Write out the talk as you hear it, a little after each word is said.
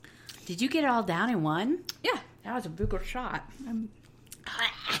Did you get it all down in one? Yeah. That was a bigger shot. I'm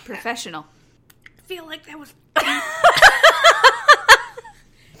professional. I feel like that was... I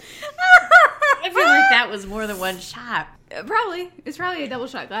feel like that was more than one shot. Probably. It's probably a double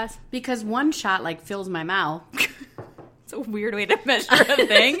shot glass. Because one shot, like, fills my mouth. It's a weird way to measure a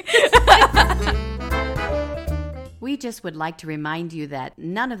thing. We just would like to remind you that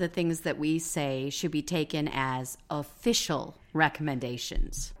none of the things that we say should be taken as official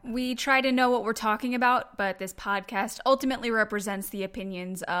recommendations. We try to know what we're talking about, but this podcast ultimately represents the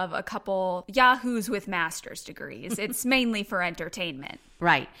opinions of a couple yahoos with master's degrees. It's mainly for entertainment.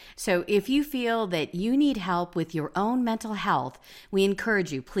 Right. So if you feel that you need help with your own mental health, we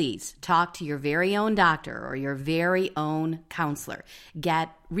encourage you, please talk to your very own doctor or your very own counselor. Get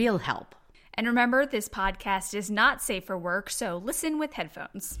real help. And remember, this podcast is not safe for work, so listen with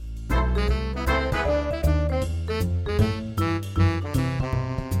headphones.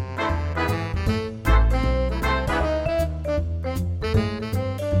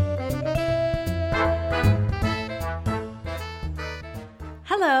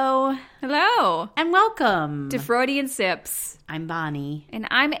 Hello. Hello. And welcome To Freudian Sips. I'm Bonnie. And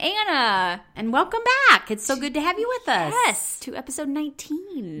I'm Anna. And welcome back. It's so good to have you with us. Yes, to episode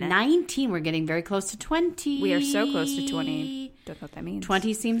 19. 19. We're getting very close to 20. We are so close to 20. Don't know what that means.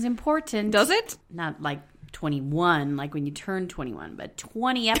 20 seems important. Does it? Not like 21, like when you turn 21, but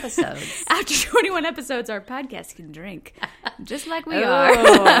 20 episodes. After 21 episodes, our podcast can drink. Just like we are.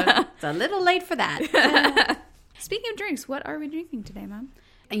 It's a little late for that. Speaking of drinks, what are we drinking today, Mom?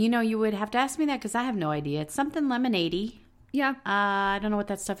 You know, you would have to ask me that because I have no idea. It's something lemonade-y. Yeah. I don't know what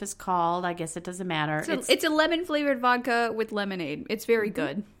that stuff is called. I guess it doesn't matter. It's a lemon-flavored vodka with lemonade. It's very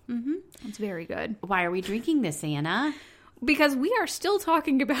good. Mm-hmm. It's very good. Why are we drinking this, Anna? Because we are still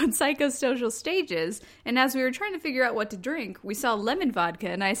talking about psychosocial stages, and as we were trying to figure out what to drink, we saw lemon vodka,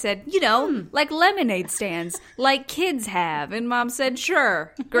 and I said, like lemonade stands, like kids have. And Mom said,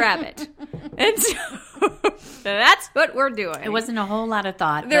 sure, grab it. And so that's what we're doing. It wasn't a whole lot of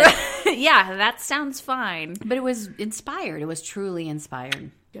thought. Yeah, that sounds fine. But it was inspired. It was truly inspired.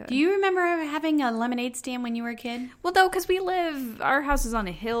 Good. Do you remember having a lemonade stand when you were a kid? Well, though, because our house is on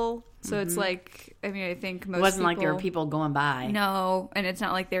a hill, so it's like, I think most It wasn't like there were people going by. No, and it's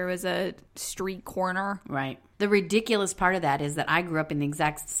not like there was a street corner. Right. The ridiculous part of that is that I grew up in the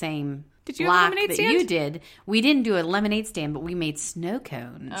exact same Did you have a block lemonade that stand? you did. We didn't do a lemonade stand, but we made snow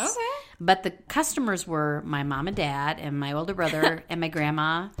cones. Okay. But the customers were my mom and dad and my older brother and my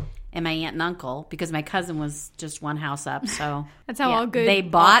grandma and my aunt and uncle, because my cousin was just one house up. So that's how all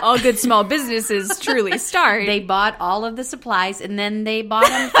good all good small businesses truly start. They bought all of the supplies and then they bought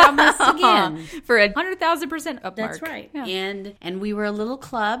them from us again for 100,000% up. That's right. Yeah. And we were a little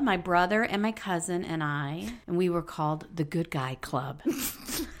club, my brother and my cousin and I, and we were called the Good Guy Club.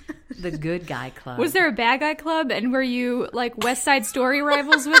 The Good Guy Club. Was there a Bad Guy Club, and were you like West Side Story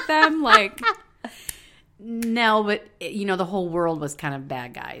rivals with them? Like. No, but, the whole world was kind of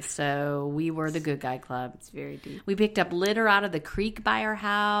bad guys. So we were the Good Guy Club. It's very deep. We picked up litter out of the creek by our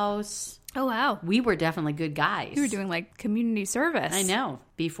house. Oh, wow. We were definitely good guys. You were doing, like, community service. I know.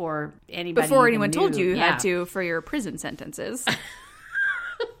 Before anyone knew. Told you had to for your prison sentences.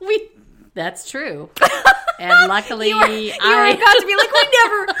 That's true. And luckily, you were about to be like, we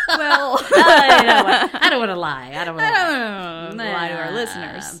never. Well, I don't want to lie. I don't want to lie to our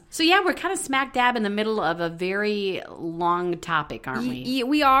listeners. So yeah, we're kind of smack dab in the middle of a very long topic, aren't we?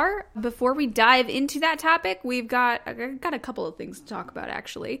 We are. Before we dive into that topic, I got a couple of things to talk about.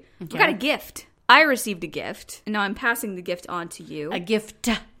 Actually, okay. We've got a gift. I received a gift, and now I'm passing the gift on to you. A gift,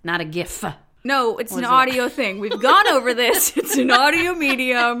 not a gif. No, it's an audio thing. We've gone over this. It's an audio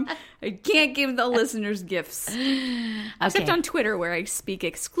medium. I can't give the listeners gifts. Okay. Except on Twitter, where I speak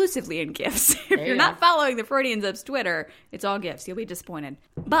exclusively in GIFs. If you're not following the Freudian Zips Twitter, it's all GIFs. You'll be disappointed.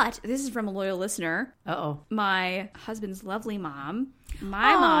 But this is from a loyal listener. Uh-oh. My husband's lovely mom.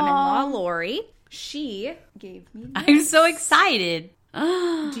 My mom-in-law, Lori. She gave me this. I'm so excited.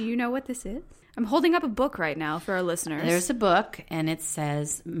 Do you know what this is? I'm holding up a book right now for our listeners. There's a book, and it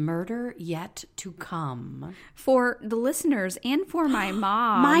says, Murder Yet to Come. For the listeners and for my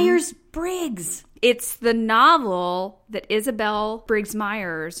mom. Myers-Briggs. It's the novel that Isabel Briggs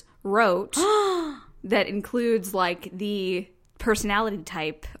Myers wrote that includes, like, the personality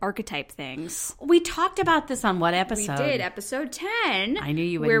type, archetype things. We talked about this on what episode? We did, episode 10. I knew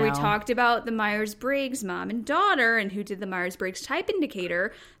you would where know. we talked about the Myers-Briggs mom and daughter and who did the Myers-Briggs type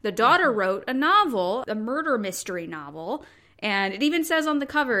indicator. The daughter wrote a novel, a murder mystery novel, And it even says on the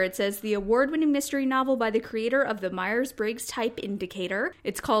cover, it says the award-winning mystery novel by the creator of the Myers-Briggs Type Indicator.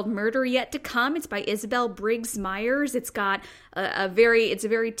 It's called Murder Yet to Come. It's by Isabel Briggs Myers. It's got it's a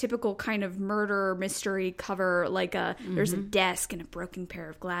very typical kind of murder mystery cover. Like there's a desk and a broken pair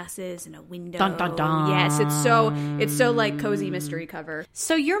of glasses and a window. Dun, dun, dun. Yes, it's so like cozy mystery cover.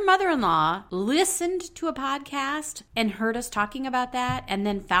 So your mother-in-law listened to a podcast and heard us talking about that and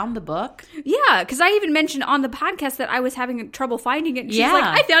then found the book? Yeah, because I even mentioned on the podcast that I was having trouble finding it. And she's like,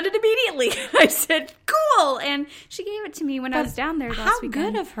 I found it immediately. I said, cool. And she gave it to me when I was down there last weekend.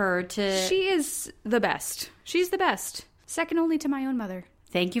 How good of her to... She is the best. She's the best. Second only to my own mother.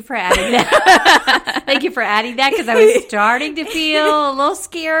 Thank you for adding that. Thank you for adding that, because I was starting to feel a little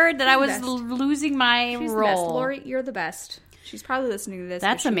scared that I was losing my She's role. The best. Lori, you're the best. She's probably listening to this.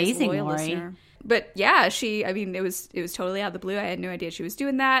 That's amazing, Lori. Listener. But yeah, it was totally out of the blue. I had no idea she was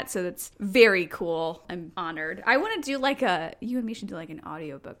doing that. So that's very cool. I'm honored. I want to do you and me should do like an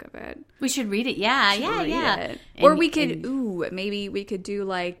audiobook of it. We should read it. Yeah. Or we could, maybe we could do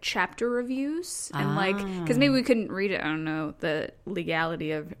like chapter reviews and because maybe we couldn't read it. I don't know the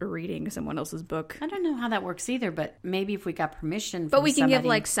legality of reading someone else's book. I don't know how that works either, but maybe if we got permission But we can give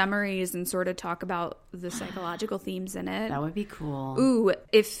like summaries and sort of talk about the psychological themes in it. That would be cool. Ooh,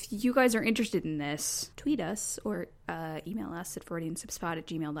 if you guys are interested in this, tweet us or email us at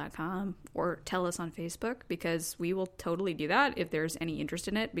freudiansipspot@gmail.com or tell us on Facebook, because we will totally do that if there's any interest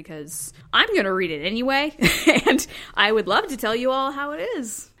in it, because I'm going to read it anyway and I would love to tell you all how it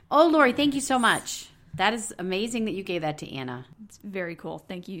is. Oh, Lori, thank you so much. That is amazing that you gave that to Anna. It's very cool.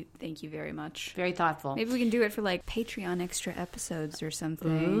 Thank you very much. Very thoughtful. Maybe we can do it for like Patreon extra episodes or something.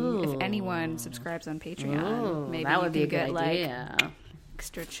 Ooh. If anyone subscribes on Patreon, maybe that would be a good get idea. Like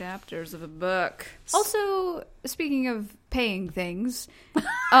extra chapters of a book. Also, speaking of paying things,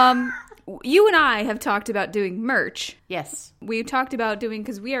 you and I have talked about doing merch. Yes. We've talked about doing,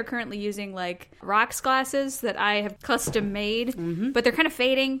 because we are currently using like rocks glasses that I have custom made, but they're kind of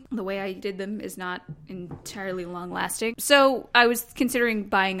fading. The way I did them is not entirely long lasting. So I was considering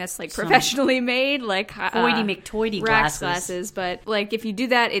buying us like professionally made like Hoity McToity glasses. But like if you do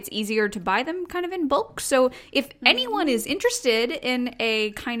that, it's easier to buy them kind of in bulk. So if anyone is interested in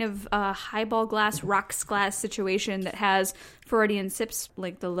a kind of highball glass, rocks glass situation that has Freudian Sips,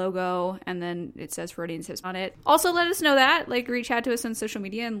 like the logo, and then it says Freudian Sips on it. Also, let us know that. Like, reach out to us on social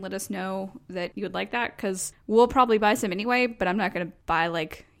media and let us know that you would like that, because we'll probably buy some anyway, but I'm not going to buy,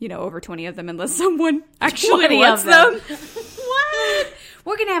 like, over 20 of them unless someone actually wants them. What?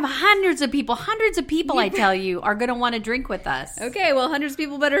 We're going to have hundreds of people, I tell you, are going to want to drink with us. Okay, well, hundreds of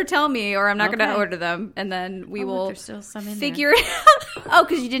people better tell me, or I'm not going to order them, and then we will there's still some in figure it out. Oh,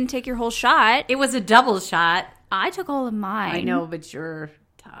 because you didn't take your whole shot. It was a double shot. I took all of mine. I know, but you're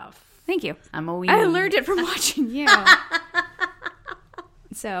tough. Thank you. I'm a I learned it from watching you.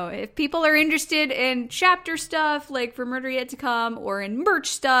 So if people are interested in chapter stuff, like for Murder Yet to Come, or in merch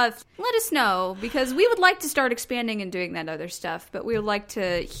stuff, let us know, because we would like to start expanding and doing that other stuff, but we would like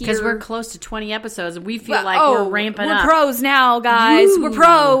to hear... Because we're close to 20 episodes, and we feel like we're ramping up. We're pros now, guys. Woo. We're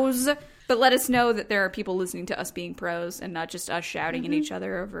pros. But let us know that there are people listening to us being pros and not just us shouting at each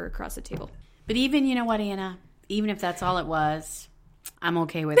other over across the table. But even, you know what, Anna? Even if that's all it was, I'm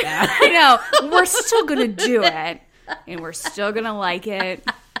okay with that. I know. We're still going to do it. And we're still going to like it.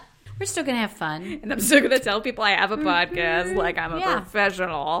 We're still going to have fun. And I'm still going to tell people I have a podcast like I'm a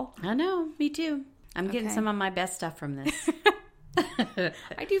professional. I know. Me too. I'm getting some of my best stuff from this.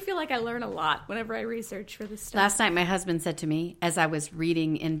 I do feel like I learn a lot whenever I research for this stuff. Last night, my husband said to me, as I was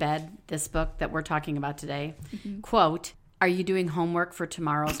reading in bed this book that we're talking about today, quote, "Are you doing homework for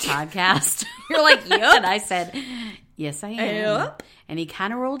tomorrow's podcast?" You're like, yep. And I said, yes, I am. Yep. And he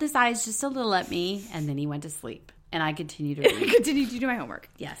kind of rolled his eyes just a little at me, and then he went to sleep. And I continued to read. Continued to do my homework.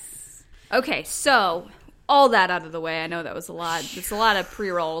 Yes. Okay, so all that out of the way. I know that was a lot. It's a lot of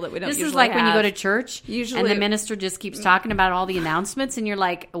pre-roll that we don't usually have. This is like when you go to church, usually, and the minister just keeps talking about all the announcements, and you're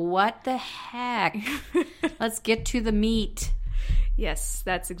like, what the heck? Let's get to the meat. Yes,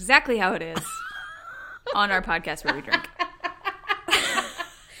 that's exactly how it is on our podcast where we drink.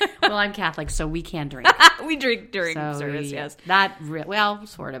 Well, I'm Catholic, so we can drink. We drink during service, yes. Well,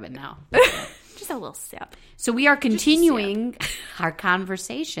 sort of it now. Just a little sip. So we are continuing our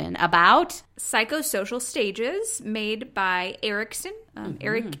conversation about psychosocial stages made by Erikson,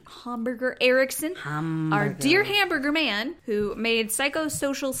 Eric Hamburger Erikson, our dear hamburger man, who made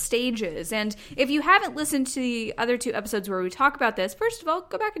psychosocial stages. And if you haven't listened to the other 2 episodes where we talk about this, first of all,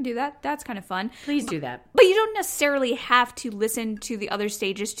 go back and do that. That's kind of fun. Please do that. But you don't necessarily have to listen to the other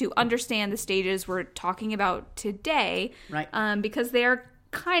stages to understand the stages we're talking about today. Right. Because they are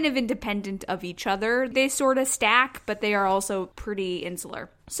kind of independent of each other. They sort of stack, but they are also pretty insular.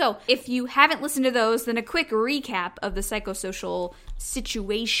 So if you haven't listened to those, then a quick recap of the psychosocial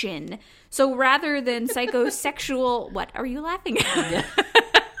situation. So rather than psychosexual, what are you laughing at?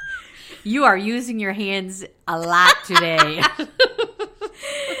 You are using your hands a lot today.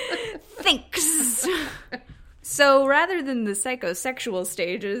 Thanks. So rather than the psychosexual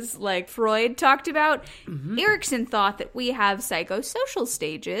stages like Freud talked about, Erikson thought that we have psychosocial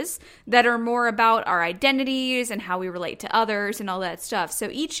stages that are more about our identities and how we relate to others and all that stuff. So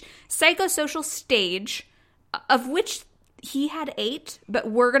each psychosocial stage, of which he had 8, but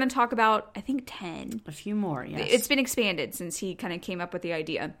we're going to talk about, I think, 10. A few more, yes. It's been expanded since he kind of came up with the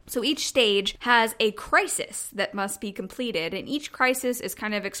idea. So each stage has a crisis that must be completed, and each crisis is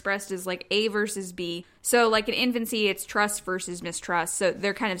kind of expressed as like A versus B. So like in infancy, it's trust versus mistrust. So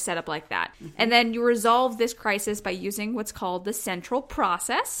they're kind of set up like that. And then you resolve this crisis by using what's called the central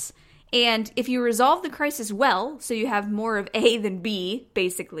process. And if you resolve the crisis well, so you have more of A than B,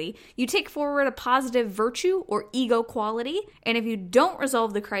 basically, you take forward a positive virtue or ego quality. And if you don't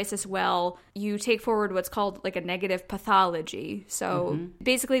resolve the crisis well, you take forward what's called like a negative pathology. So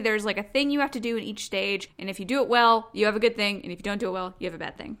basically there's like a thing you have to do in each stage. And if you do it well, you have a good thing. And if you don't do it well, you have a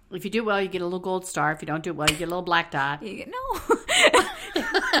bad thing. If you do it well, you get a little gold star. If you don't do it well, you get a little black dot. You get, no.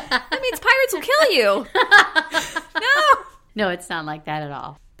 That means pirates will kill you. No. No, it's not like that at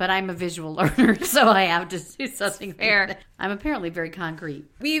all. But I'm a visual learner, so I have to do something fair. I'm apparently very concrete.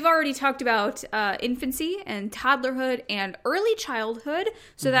 We've already talked about infancy and toddlerhood and early childhood,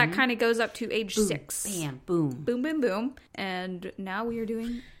 so that kind of goes up to age 6. Bam, boom. Boom, boom, boom. And now we are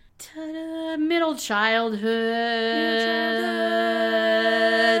doing... Ta-da, middle childhood.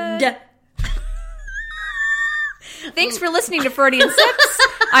 Thanks for listening to Freudian Sips.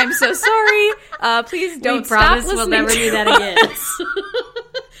 I'm so sorry. Please don't stop listening. We'll never do that again.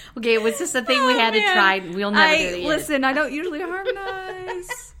 Okay, it was just a thing we had to try. We'll never do it again. Listen, I don't usually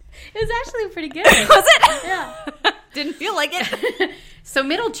harmonize. It was actually pretty good. Was it? Yeah. Didn't feel like it. So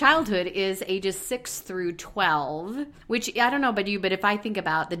middle childhood is ages 6 through 12, which I don't know about you, but if I think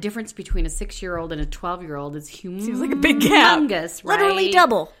about the difference between a 6-year-old and a 12-year-old, it's humongous. Seems like a big gap. Right? Literally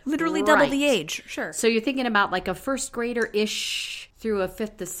double the age. Sure. So you're thinking about like a first grader-ish through a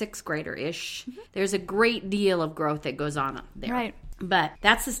 5th to 6th grader-ish. There's a great deal of growth that goes on there. Right. But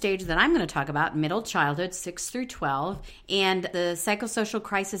that's the stage that I'm going to talk about, middle childhood, 6 through 12. And the psychosocial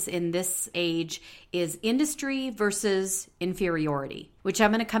crisis in this age is industry versus inferiority, which I'm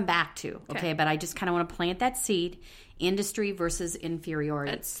going to come back to. Okay. But I just kind of want to plant that seed. Industry versus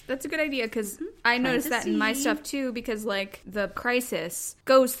inferiority. That's a good idea, because I noticed that in my stuff too, because like the crisis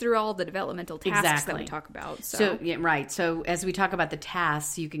goes through all the developmental tasks that we talk about. So yeah, right. So as we talk about the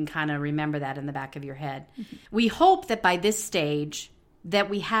tasks, you can kind of remember that in the back of your head. We hope that by this stage that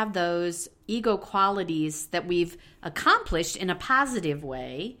we have those ego qualities that we've accomplished in a positive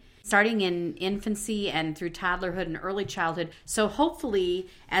way, starting in infancy and through toddlerhood and early childhood. So hopefully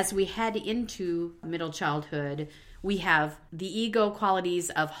as we head into middle childhood, we have the ego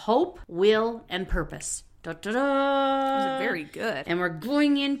qualities of hope, will, and purpose. Da-da-da. That was very good. And we're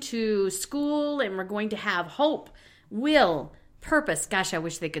going into school and we're going to have hope, will, purpose. Gosh, I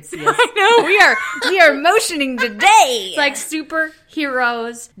wish they could see us. I know. We are motioning today. It's like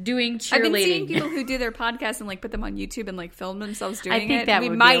superheroes doing cheerleading. I've been seeing people who do their podcasts and like put them on YouTube and like film themselves doing it. I think that we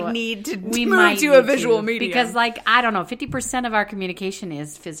might need to move to a visual medium. Because like, I don't know, 50% of our communication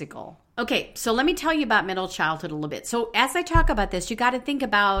is physical. Okay, so let me tell you about middle childhood a little bit. So as I talk about this, you got to think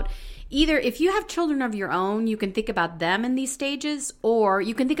about either if you have children of your own, you can think about them in these stages, or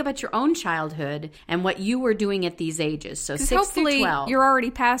you can think about your own childhood and what you were doing at these ages. So 6 through 12. You're already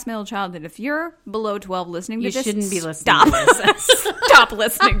past middle childhood. If you're below 12 listening to this, you shouldn't be listening to this. Stop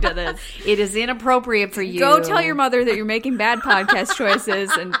listening to this. It is inappropriate for you. Go tell your mother that you're making bad podcast choices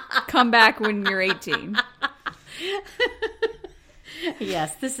and come back when you're 18.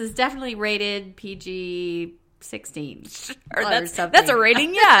 Yes, this is definitely rated PG-16. That's a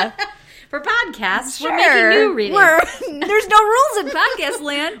rating, yeah. For podcasts, sure. We're making new ratings. There's no rules in podcast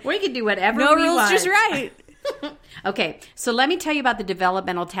land. We can do whatever no we rules, want. Just right. Okay, so let me tell you about the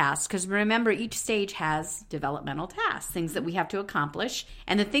developmental tasks, because remember, each stage has developmental tasks, things that we have to accomplish.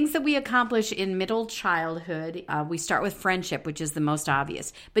 And the things that we accomplish in middle childhood, we start with friendship, which is the most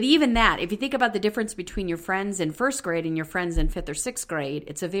obvious. But even that, if you think about the difference between your friends in first grade and your friends in 5th or 6th grade,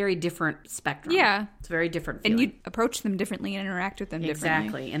 it's a very different spectrum. Yeah. It's a very different feeling. And you approach them differently and interact with them differently.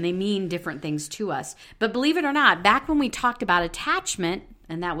 Exactly, and they mean different things to us. But believe it or not, back when we talked about attachment,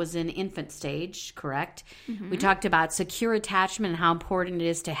 and that was in infant stage, correct? Mm-hmm. We talked about secure attachment and how important it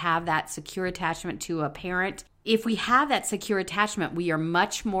is to have that secure attachment to a parent. if we have that secure attachment, we are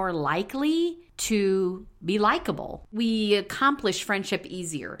much more likely to be likable. We accomplish friendship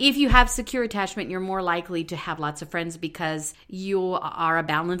easier. If you have secure attachment, you're more likely to have lots of friends because you are a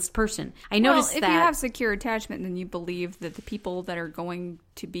balanced person. I noticed if that you have secure attachment, then you believe that the people that are going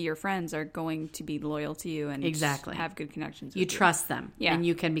to be your friends are going to be loyal to you and exactly have good connections with you. Trust them, yeah. And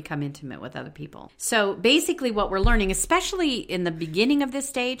you can become intimate with other people. So basically what we're learning, especially in the beginning of this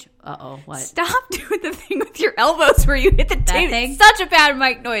stage, what? Stop doing the thing with your elbows where you hit the table. Thing? Such a bad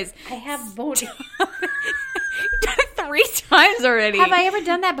mic noise. I have both. You've done it 3 times already. Have I ever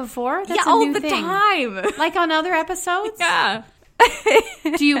done that before? That's all a new the thing. time. Like on other episodes? Yeah.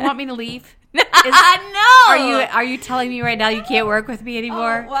 Do you want me to leave? No. Are you telling me right now you can't work with me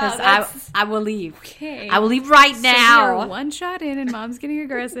anymore? Because I will leave. Okay. I will leave right now. So you're 1 shot in and Mom's getting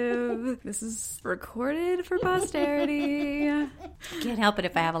aggressive. This is recorded for posterity. Can't help it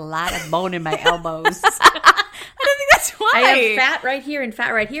if I have a lot of bone in my elbows. I don't think that's why. I have fat right here and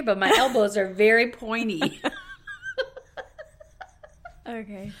fat right here, but my elbows are very pointy.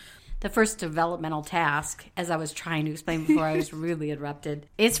 Okay. The first developmental task, as I was trying to explain before I was really interrupted,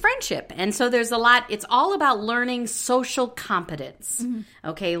 is friendship. And so there's a lot, it's all about learning social competence,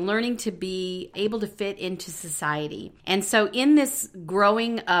 okay? Learning to be able to fit into society. And so in this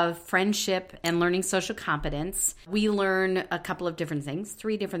growing of friendship and learning social competence, we learn a couple of different things,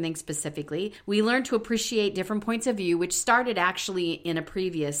 3 different things specifically. We learn to appreciate different points of view, which started actually in a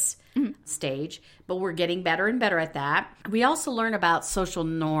previous stage, but we're getting better and better at that. We also learn about social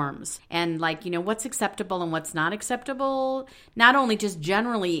norms and what's acceptable and what's not acceptable, not only just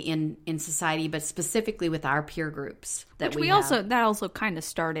generally in society, but specifically with our peer groups that Which that also kind of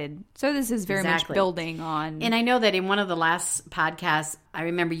started. So this is very much building on. And I know that in one of the last podcasts, I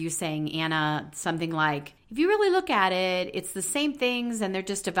remember you saying, Anna, something like, if you really look at it, it's the same things and they're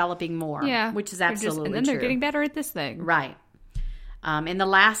just developing more. Yeah. Which is absolutely and then true. They're getting better at this thing. Right. And the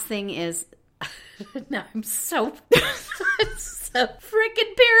last thing is, now I'm so freaking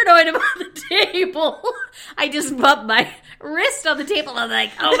paranoid about the table. I just bumped my wrist on the table. I'm like,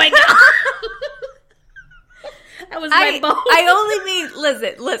 oh my God. That was my bone. I only mean,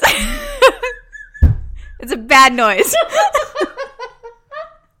 listen. It's a bad noise.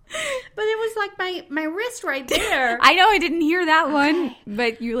 But it was like my wrist right there. I know I didn't hear that one,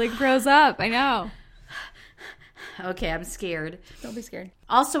 but you froze up. I know. Okay, I'm scared. Don't be scared.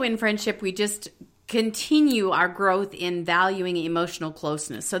 Also in friendship, we just continue our growth in valuing emotional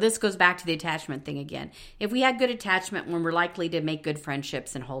closeness. So this goes back to the attachment thing again. If we had good attachment, we're likely to make good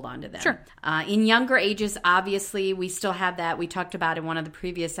friendships and hold on to them. Sure. In younger ages, obviously, we still have that. We talked about in one of the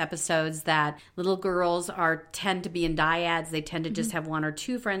previous episodes that little girls tend to be in dyads. They tend to just have 1 or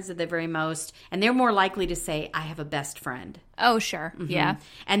 2 friends at the very most. And they're more likely to say, I have a best friend. Oh, sure. Mm-hmm. Yeah.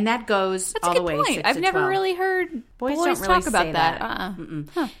 And that goes all the way 6 to 12. I've never really heard boys don't really talk about that.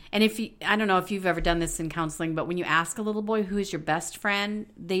 Huh. And I don't know if you've ever done this in counseling, but when you ask a little boy who is your best friend,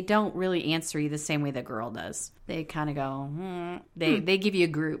 they don't really answer you the same way the girl does. They kind of go, They give you a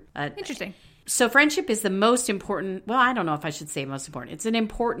group. Interesting. So friendship is the most important, well, I don't know if I should say most important. It's an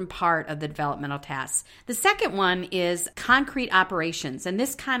important part of the developmental tasks. The second one is concrete operations. And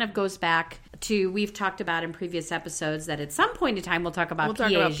this kind of goes back to, we've talked about in previous episodes that at some point in time we'll talk about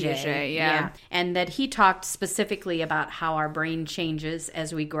Piaget. Yeah. And that he talked specifically about how our brain changes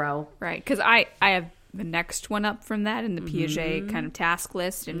as we grow. Right. Because I have the next one up from that in the Piaget kind of task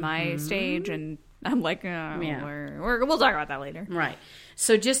list in my stage. And I'm like, we'll talk about that later. Right.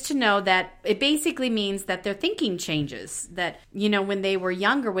 So just to know that it basically means that their thinking changes. That, when they were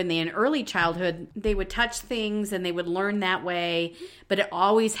younger, when they in early childhood, they would touch things and they would learn that way, but it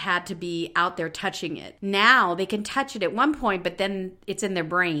always had to be out there touching it. Now they can touch it at one point, but then it's in their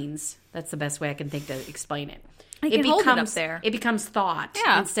brains. That's the best way I can think to explain it. It becomes there. It becomes thought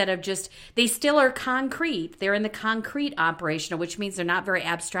instead of just, they still are concrete. They're in the concrete operational, which means they're not very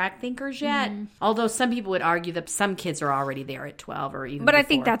abstract thinkers yet. Although some people would argue that some kids are already there at 12 or even But before. I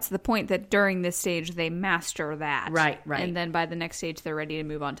think that's the point, that during this stage they master that. Right. And then by the next stage they're ready to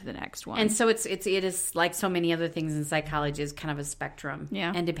move on to the next one. And so it is like so many other things in psychology, is kind of a spectrum.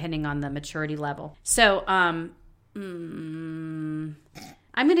 Yeah. And depending on the maturity level. So I'm going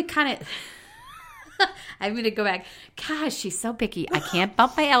to kind of... I'm going to go back. Gosh, she's so picky. I can't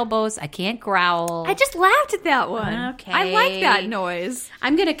bump my elbows. I can't growl. I just laughed at that one. Okay. I like that noise.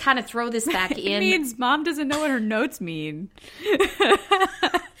 I'm going to kind of throw this back in. It means Mom doesn't know what her notes mean.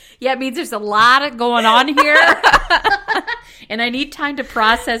 Yeah, it means there's a lot going on here. And I need time to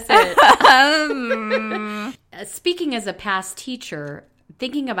process it. Speaking as a past teacher,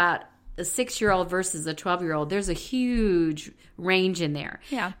 thinking about a 6-year-old versus a 12-year-old, there's a huge range in there.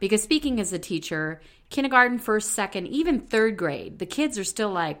 Yeah. Because speaking as a teacher, kindergarten, first, second, even third grade, the kids are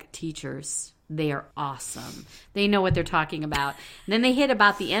still like, teachers, they are awesome. They know what they're talking about. And then they hit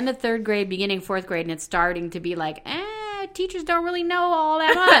about the end of third grade, beginning fourth grade, and it's starting to be like, teachers don't really know all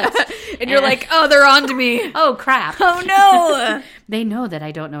that much. And you're like, oh, they're on to me. Oh, crap. Oh, no. They know that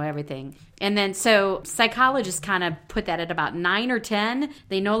I don't know everything. And then so psychologists kind of put that at about 9 or 10.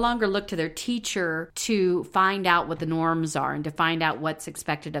 They no longer look to their teacher to find out what the norms are and to find out what's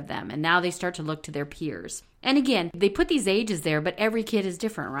expected of them. And now they start to look to their peers. And again, they put these ages there, but every kid is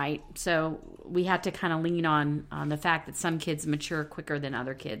different, right? So we have to kind of lean on the fact that some kids mature quicker than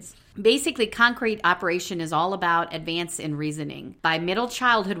other kids. Basically, concrete operation is all about advance in reasoning. By middle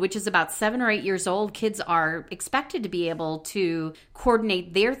childhood, which is about 7 or 8 years old, kids are expected to be able to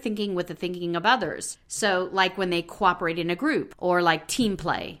coordinate their thinking with the thinking of others. So like when they cooperate in a group or like team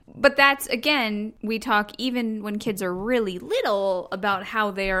play. But that's, again, we talk even when kids are really little about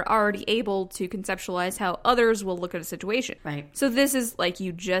how they are already able to conceptualize how others will look at a situation. Right. So this is, like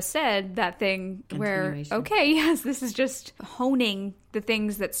you just said, that thing where, okay, yes, this is just honing the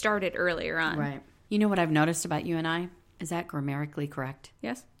things that started earlier on. Right. You know what I've noticed about you and I? Is that grammatically correct?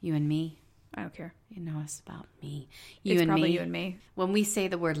 Yes. You and me? I don't care. You know it's about me. It's probably you and me. When we say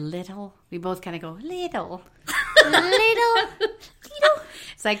the word little, we both kind of go, little. Little.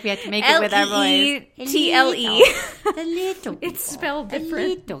 It's like we have to make it with our voice. L-E-T-L-E. The little. It's spelled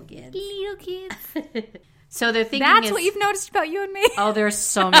different. Little kids. Little kids. So they're thinking That's what you've noticed about you and me? Oh, there's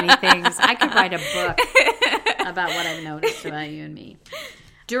so many things. I could write a book about what I've noticed about you and me.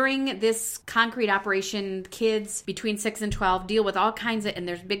 During this concrete operation, kids between 6 and 12 deal with all kinds of, and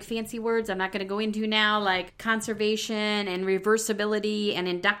there's big fancy words I'm not going to go into now, like conservation and reversibility and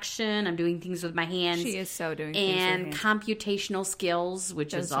induction. I'm doing things with my hands. She is so doing things with her And computational skills,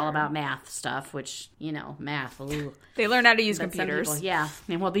 which is all about math stuff, which, you know, math. Ooh. They learn how to use But computers. some people, yeah.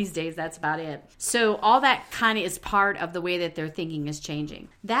 And well, these days, that's about it. So all that kind of is part of the way that their thinking is changing.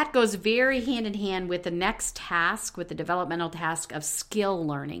 That goes very hand in hand with the next task, with the developmental task of skill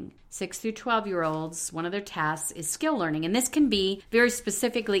learning. 6 through 12-year-olds, one of their tasks is skill learning. And this can be very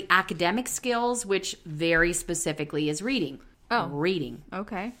specifically academic skills, which very specifically is reading. Oh. Reading.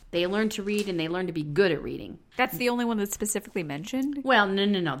 Okay. They learn to read and they learn to be good at reading. That's the only one that's specifically mentioned? Well,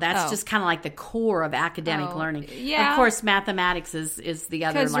 no. That's just kind of like the core of academic learning. Yeah. Of course, mathematics is the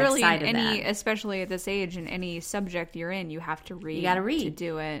other really side of in any, that. especially at this age, in any subject you're in, you have to read. You got to read to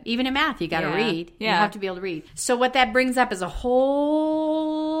do it. Even in math, you got to read. Yeah. You have to be able to read. So what that brings up is a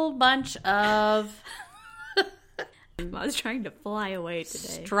whole bunch of I was trying to fly away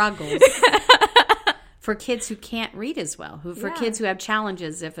today. struggles. For kids who can't read as well, for kids who have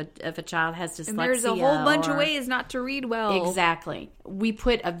challenges, if a child has dyslexia, and there's a whole bunch of ways not to read well. Exactly. We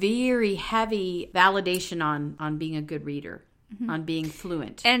put a very heavy validation on being a good reader, on being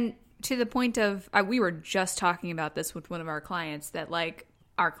fluent, and to the point of we were just talking about this with one of our clients that like.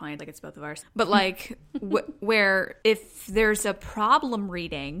 Our client, like it's both of ours, but like where if there's a problem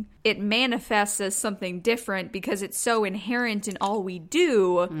reading, it manifests as something different because it's so inherent in all we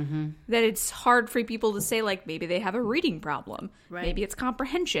do that it's hard for people to say like maybe they have a reading problem, maybe it's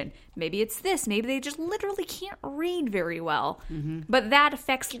comprehension, maybe it's this, maybe they just literally can't read very well, but that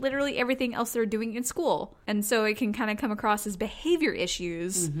affects literally everything else they're doing in school, and so it can kind of come across as behavior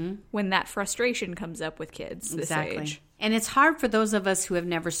issues when that frustration comes up with kids this age. And it's hard for those of us who have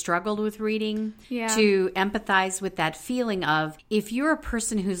never struggled with reading to empathize with that feeling of if you're a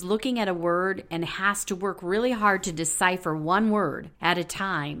person who's looking at a word and has to work really hard to decipher one word at a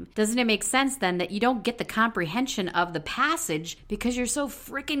time, doesn't it make sense then that you don't get the comprehension of the passage because you're so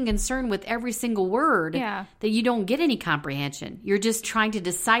freaking concerned with every single word that you don't get any comprehension? You're just trying to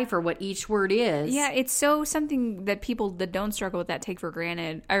decipher what each word is. Yeah, it's so something that people that don't struggle with that take for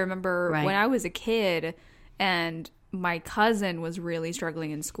granted. I remember when I was a kid and my cousin was really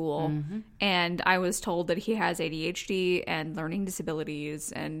struggling in school, and I was told that he has ADHD and learning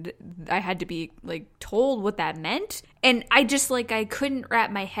disabilities, and I had to be like told what that meant. And I just like I couldn't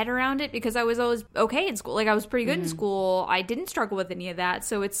wrap my head around it because I was always okay in school. Like I was pretty good in school. I didn't struggle with any of that.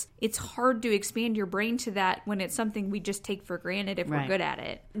 So it's hard to expand your brain to that when it's something we just take for granted if we're good at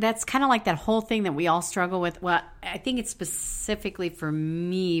it. That's kind of like that whole thing that we all struggle with. Well, I think it's specifically for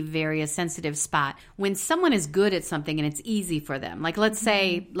me very a sensitive spot. When someone is good at something and it's easy for them. Like let's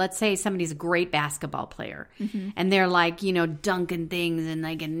say somebody's a great basketball player and they're like, you know, dunking things and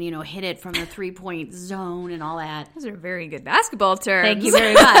they can, you know, hit it from the 3-point zone and all that. Those are very good basketball terms. Thank you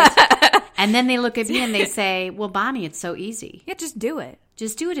very much. And then they look at me and they say, well, Bonnie, it's so easy. Yeah, just do it.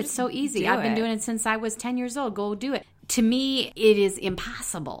 Just do it. It's so easy. I've been doing it since I was 10 years old. Go do it. to me, it is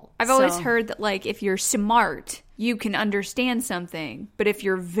impossible. I've always heard that, like, if you're smart, you can understand something. But if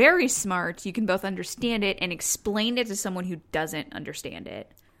you're very smart, you can both understand it and explain it to someone who doesn't understand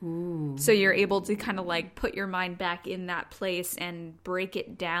it. Ooh. So you're able to kind of like put your mind back in that place and break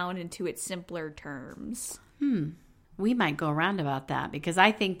it down into its simpler terms. We might go around about that, because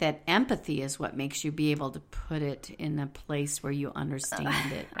I think that empathy is what makes you be able to put it in a place where you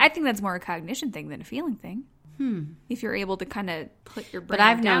understand it. I think that's more a cognition thing than a feeling thing. If you're able to kind of put your brain But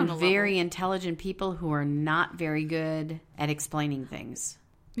I've down known a very level. intelligent people who are not very good at explaining things.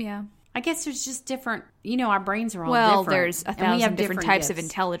 Yeah. I guess there's just different, our brains are all Well, different. there's and 1,000 different types of gifts.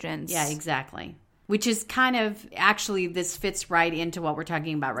 intelligence. Yeah, exactly. Which is kind of, actually, this fits right into what we're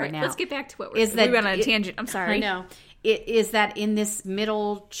talking about right now. Let's get back to what Is we that went on a tangent. I'm sorry. I know. It is that in this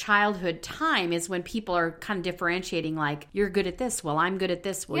middle childhood time is when people are kind of differentiating, like, you're good at this, well, I'm good at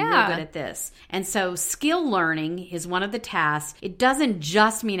this, well, Yeah. you're good at this. And so skill learning is one of the tasks. It doesn't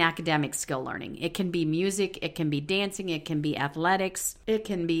just mean academic skill learning. It can be music, it can be dancing, it can be athletics, it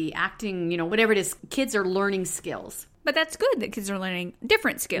can be acting, whatever it is. Kids are learning skills. But that's good that kids are learning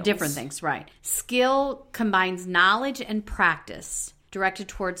different skills. Different things, right. Skill combines knowledge and practice directed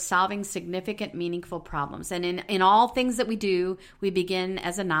towards solving significant, meaningful problems. And in all things that we do, we begin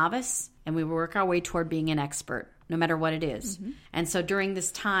as a novice and we work our way toward being an expert, no matter what it is. Mm-hmm. And so during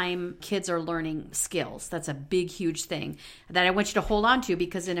this time, kids are learning skills. That's a big, huge thing that I want you to hold on to,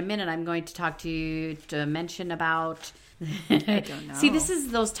 because in a minute I'm going to talk to you to mention about... I don't know. See, this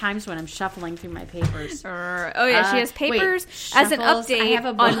is those times when I'm shuffling through my papers. She has papers as an update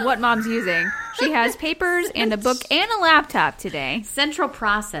on what Mom's using. She has papers and a book and a laptop today. Central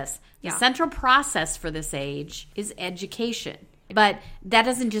process. The central process for this age is education. But that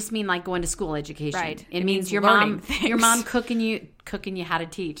doesn't just mean like going to school education. Right. It means your mom cooking you how to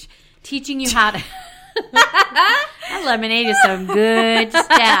teach. Teaching you how to... That lemonade is some good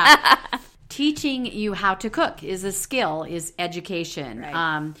stuff. Teaching you how to cook is a skill, is education.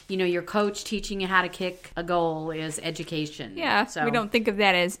 Right. Your coach teaching you how to kick a goal is education. Yeah, so, we don't think of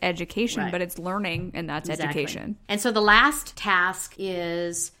that as education, right. but it's learning, and that's education. And so the last task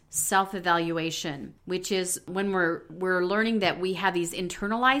is self-evaluation, which is when we're learning that we have these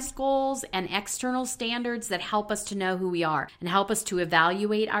internalized goals and external standards that help us to know who we are and help us to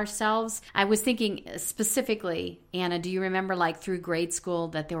evaluate ourselves. I was thinking specifically, Anna, do you remember like through grade school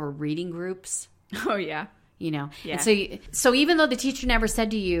that there were reading groups? Oh, yeah. Yeah. And so even though the teacher never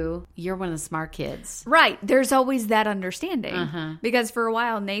said to you, you're one of the smart kids. Right. There's always that understanding. Because for a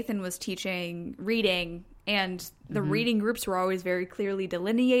while, Nathan was teaching reading, and the reading groups were always very clearly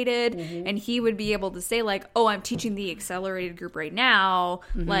delineated, and he would be able to say like, oh, I'm teaching the accelerated group right now,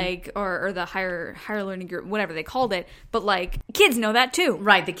 like, or the higher learning group, whatever they called it. But like, kids know that too.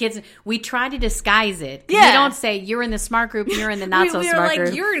 Right. The kids, we try to disguise it. Yeah. We don't say you're in the smart group and you're in the not so smart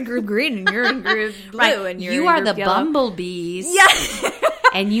group. You're in group green and you're in group blue, right. and you are the yellow. Bumblebees. Yeah.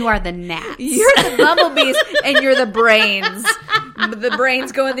 And you are the gnats. You're the bumblebees and you're the brains. The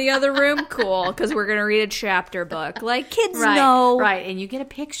brains go in the other room? Cool, because we're going to read a chapter book. Like, kids know. Right, and you get a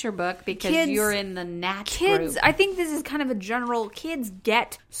picture book because you're in the gnats group. I think this is kind of a general, kids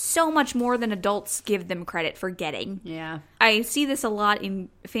get so much more than adults give them credit for getting. Yeah. I see this a lot in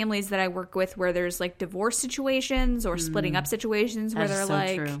families that I work with where there's like divorce situations or splitting up situations where they're so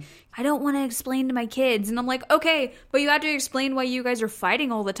like, true. I don't want to explain to my kids. And I'm like, okay, but you have to explain why you guys are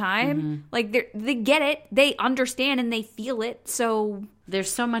fighting all the time. Like, they get it. They understand and they feel it. So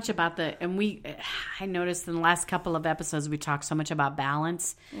there's so much about I noticed in the last couple of episodes we talked so much about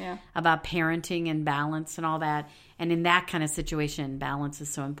balance, about parenting and balance and all that. And in that kind of situation, balance is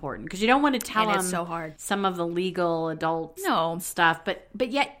so important because you don't want to tell them so hard. Some of the legal adult stuff, but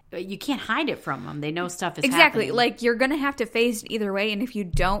yet you can't hide it from them. They know stuff is exactly happening. Like, you're going to have to face it either way, and if you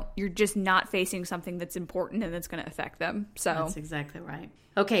don't, you're just not facing something that's important and that's going to affect them. So that's exactly right.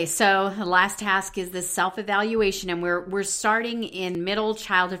 Okay, so the last task is this self-evaluation, and we're starting in middle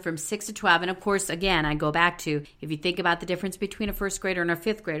childhood from 6 to 12. And of course, again, I go back to, if you think about the difference between a first grader and a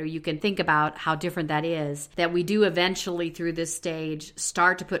fifth grader, you can think about how different that is. That we do eventually through this stage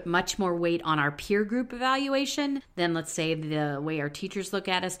start to put much more weight on our peer group evaluation than, let's say, the way our teachers look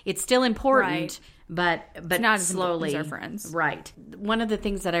at us. It's still important. Right. But not slowly, as our friends. Right. One of the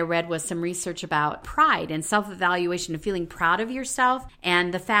things that I read was some research about pride and self-evaluation and feeling proud of yourself,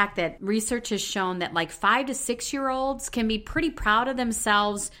 and the fact that research has shown that like 5 to 6 year olds can be pretty proud of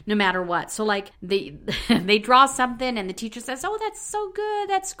themselves no matter what. So like they draw something and the teacher says, "Oh, that's so good.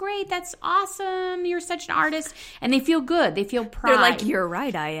 That's great. That's awesome. You're such an artist." And they feel good. They feel pride. They're like, "You're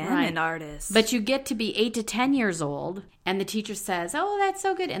right. I am an artist." But you get to be 8 to 10 years old and the teacher says, "Oh, that's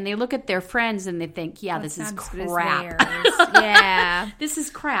so good." And they look at their friends and they think, think, yeah, this is crap. Yeah. This is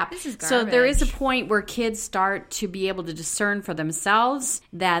crap. This is garbage. So there is a point where kids start to be able to discern for themselves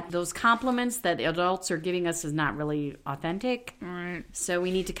that those compliments that adults are giving us is not really authentic. Right. So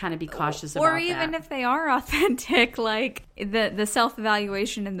we need to kind of be cautious about that. Or even if they are authentic, like the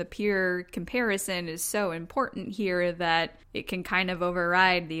self-evaluation and the peer comparison is so important here that it can kind of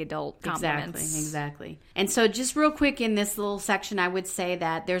override the adult compliments. Exactly. And so just real quick in this little section, I would say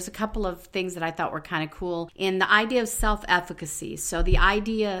that there's a couple of things that I thought were kind of cool in the idea of self-efficacy. So the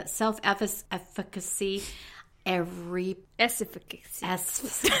idea self-efficacy, every podcast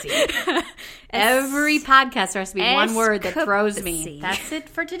there has to be one word that throws me. That's it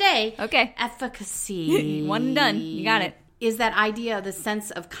for today. Okay. Efficacy. One and done. You got it. Is that idea, the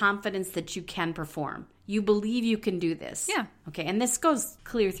sense of confidence that you can perform. You believe you can do this. Yeah. Okay, and this goes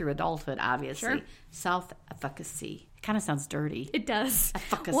clear through adulthood, obviously. Sure. Self-efficacy. It kind of sounds dirty. It does.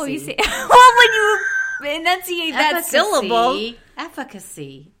 Efficacy. Well, you say, when you enunciate that syllable.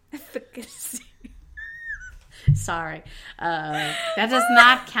 Efficacy. Efficacy. Sorry. That does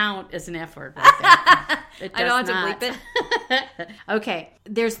not count as an F word right there. I don't have to bleep it. Okay.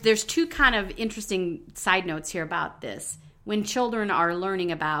 There's two kind of interesting side notes here about this. When children are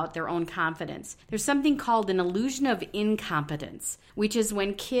learning about their own confidence, there's something called an illusion of incompetence, which is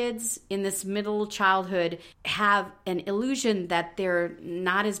when kids in this middle childhood have an illusion that they're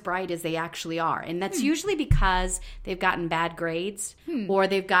not as bright as they actually are. And that's usually because they've gotten bad grades or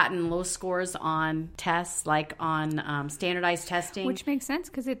they've gotten low scores on tests, like on standardized testing. Which makes sense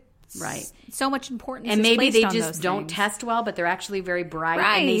because it's so much importance. And maybe they just don't test well, but they're actually very bright.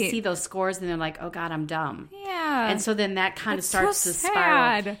 Right. And they see those scores and they're like, oh, God, I'm dumb. Yeah. And so then that kind of starts to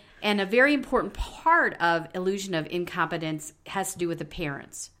spiral. And a very important part of illusion of incompetence has to do with the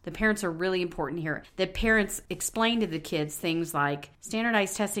parents. The parents are really important here. The parents explain to the kids things like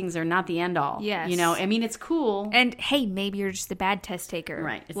standardized testings are not the end all. Yes. You know, I mean, it's cool. And hey, maybe you're just a bad test taker.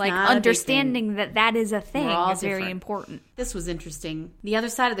 Right. It's like not understanding that is a thing is very important. This was interesting. The other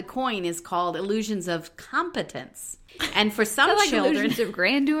side of the coin is called illusions of competence. And for some children, illusions of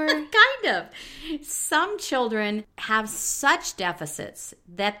grandeur. Kind of. Some children have such deficits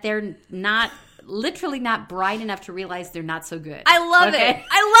that they're literally not bright enough to realize they're not so good. I love it.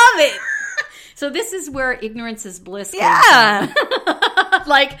 I love it. So this is where ignorance is bliss. Yeah.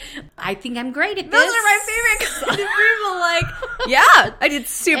 Like, I think I'm great at this. Those are my favorite kind of people. Like, yeah, I did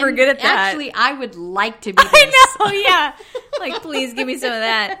super good at that. Actually, I would like to be this. I know, yeah. Like, please give me some of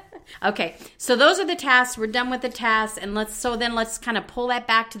that. Okay, so those are the tasks. We're done with the tasks, and let's kind of pull that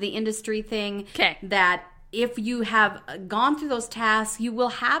back to the industry thing. Okay. That if you have gone through those tasks, you will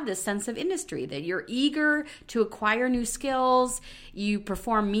have this sense of industry, that you're eager to acquire new skills, you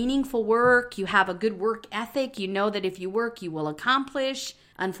perform meaningful work, you have a good work ethic, you know that if you work, you will accomplish.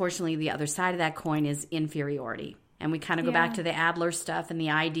 Unfortunately, the other side of that coin is inferiority. And we kind of go back to the Adler stuff and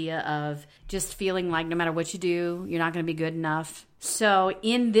the idea of just feeling like no matter what you do, you're not going to be good enough. So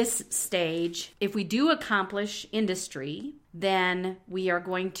in this stage, if we do accomplish industry, then we are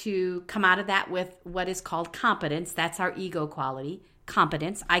going to come out of that with what is called competence. That's our ego quality.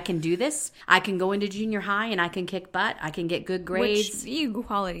 Competence. I can do this. I can go into junior high and I can kick butt. I can get good grades. Which ego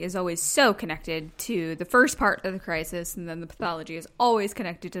quality is always so connected to the first part of the crisis, and then the pathology is always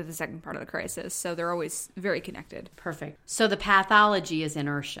connected to the second part of the crisis. So they're always very connected. Perfect. So the pathology is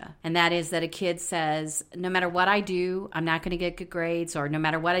inertia. And that is that a kid says, no matter what I do, I'm not going to get good grades, or no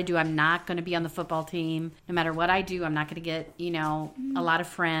matter what I do, I'm not going to be on the football team. No matter what I do, I'm not going to get, a lot of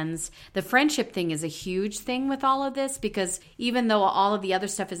friends. The friendship thing is a huge thing with all of this, because even though all of the other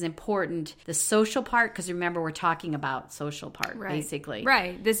stuff is important, the social part, because remember we're talking about social part, basically.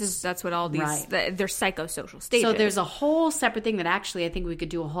 Right. That's what all these, they're psychosocial stages. So there's a whole separate thing that actually I think we could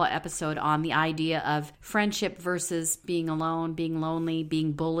do a whole episode on, the idea of friendship versus being alone, being lonely,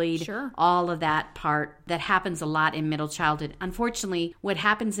 being bullied. Sure. All of that part that happens a lot in middle childhood. Unfortunately, what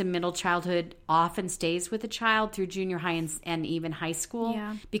happens in middle childhood often stays with a child through junior high and even high school,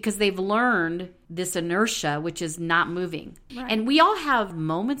 because they've learned this inertia, which is not moving. Right. And we all have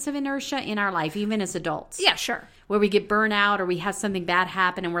moments of inertia in our life, even as adults. Yeah, sure. Where we get burnt out or we have something bad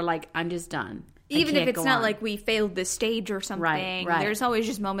happen and we're like, I'm just done. Even if it's not like we failed this stage or something. Right. There's always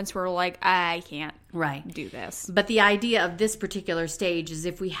just moments where we're like, I can't do this. But the idea of this particular stage is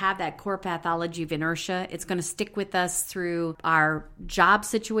if we have that core pathology of inertia, it's going to stick with us through our job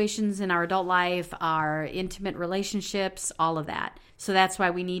situations in our adult life, our intimate relationships, all of that. So that's why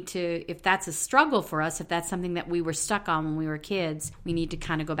we need to, if that's a struggle for us, if that's something that we were stuck on when we were kids, we need to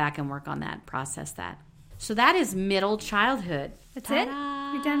kind of go back and work on that, process that. So that is middle childhood. That's it?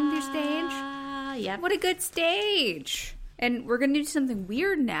 You're done with your stage? Yep. What a good stage. And we're going to do something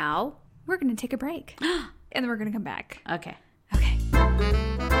weird now. we're going to take a break. And then we're going to come back. Okay. Okay.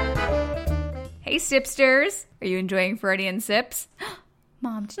 Hey, Sipsters. Are you enjoying Freudian Sips?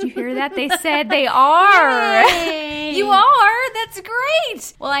 Mom, did you hear that? They said they are. Yay. You are? That's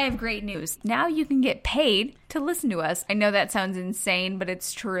great. Well, I have great news. Now you can get paid to listen to us. I know that sounds insane, but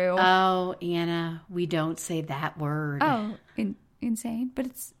it's true. Oh, Anna, we don't say that word. Oh, insane? But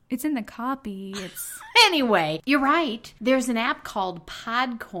it's in the copy. It's Anyway, you're right. There's an app called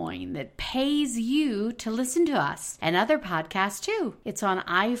Podcoin that pays you to listen to us and other podcasts too. It's on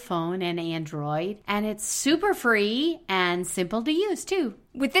iPhone and Android, and it's super free and simple to use too.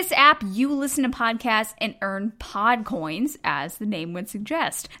 With this app, you listen to podcasts and earn pod coins, as the name would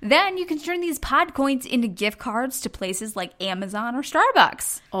suggest. Then you can turn these pod coins into gift cards to places like Amazon or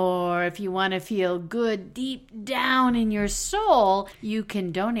Starbucks. Or if you want to feel good deep down in your soul, you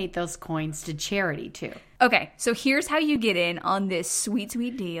can donate those coins to charity too. Okay, so here's how you get in on this sweet,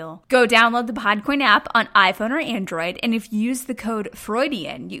 sweet deal. Go download the Podcoin app on iPhone or Android, and if you use the code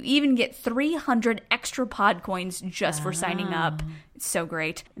Freudian, you even get 300 extra Podcoins just for signing up. It's so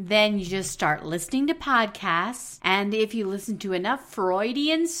great. Then you just start listening to podcasts, and if you listen to enough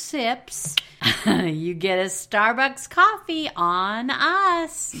Freudian sips, you get a Starbucks coffee on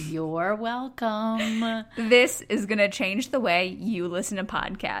us. You're welcome. This is going to change the way you listen to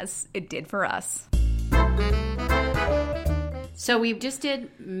podcasts. It did for us. So we just did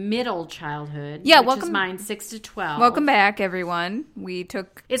middle childhood. Yeah, which welcome. is mine, 6 to 12. Welcome back, everyone. We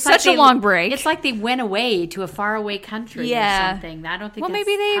took Such a long break. It's like they went away to a faraway country or something. I don't think. Well, that's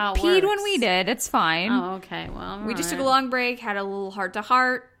maybe they how it peed works. when we did. It's fine. Oh, okay. Well, We just took a long break, had a little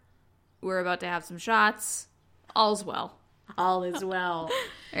heart-to-heart. We're about to have some shots. All's well. All is well.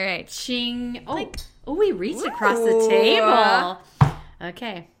 All right. Ching. Oh, we reached across the table.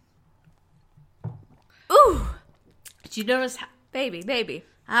 Okay. Ooh. Did you notice Baby.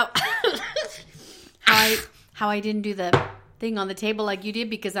 how I didn't do the thing on the table like you did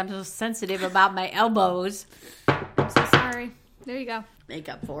because I'm so sensitive about my elbows? I'm so sorry. There you go. Make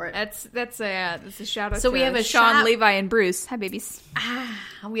up for it. That's a shout out So to we have a Sean, shot- Levi, and Bruce. Hi, babies.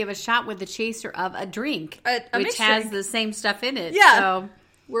 We have a shot with the chaser of a drink, A which mixed has drink. the same stuff in it. Yeah. So.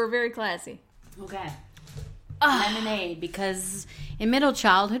 We're very classy. Okay. Lemonade, because in middle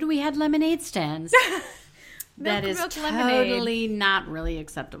childhood we had lemonade stands. That is Milk lemonade. totally not really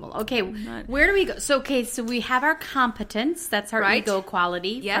acceptable. Okay, where do we go? So we have our competence. That's our Right. ego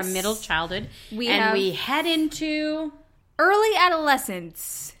quality Yes. from middle childhood. We head into... Early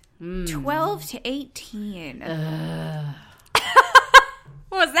adolescence. 12 to 18.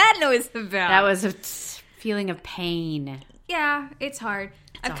 What was that noise about? That was a feeling of pain. Yeah, it's hard.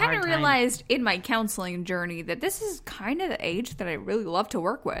 I've kind of hard time. realized in my counseling journey that this is kind of the age that I really love to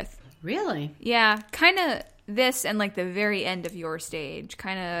work with. Really? Yeah, kind of this and like the very end of your stage,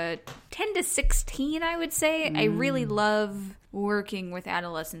 kind of 10 to 16, I would say. I really love working with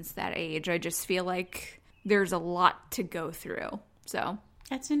adolescents that age. I just feel like there's a lot to go through. So,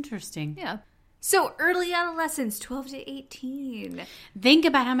 That's interesting. yeah. So, early adolescence, 12 to 18. Think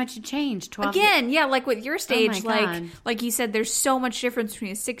about how much it changed. 12 Again, yeah, like with your stage, my God. like you said, there's so much difference between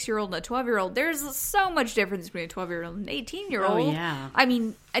a 6-year-old and a 12-year-old. There's so much difference between a 12-year-old and an 18-year-old. Oh, yeah. I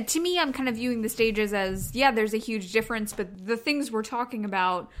mean, to me, I'm kind of viewing the stages as, yeah, there's a huge difference, but the things we're talking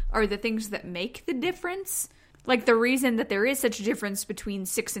about are the things that make the difference. Like, the reason that there is such a difference between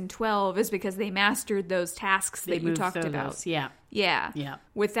 6 and 12 is because they mastered those tasks that you moved talked through about. those. Yeah. Yeah. Yeah.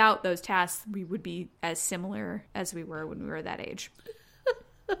 Without those tasks, we would be as similar as we were when we were that age.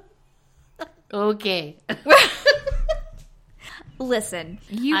 Okay. Listen,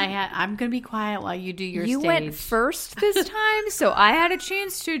 I'm going to be quiet while you do your you stage. went first this time, so I had a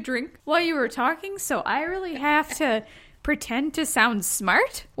chance to drink while you were talking, so I really have to pretend to sound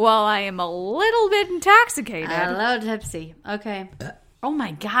smart while I am a little bit intoxicated. Hello, tipsy. Okay. Oh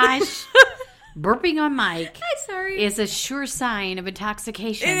my gosh. Burping on mic I'm sorry. is a sure sign of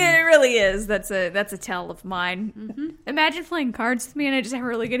intoxication. It really is. That's a tell of mine. Mm-hmm. Imagine playing cards with me and I just have a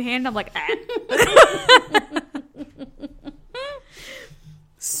really good hand. I'm like,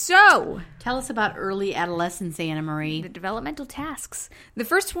 So, Tell us about early adolescence, Anna Marie. the developmental tasks. The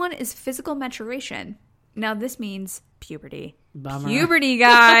first one is physical maturation. Now, this means puberty. Bummer. Puberty,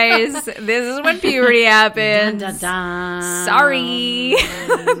 guys. This is when puberty happens. Dun, dun, dun. Sorry.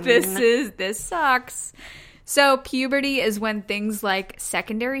 This sucks. So puberty is when things like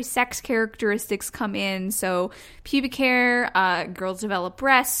secondary sex characteristics come in. So pubic hair, girls develop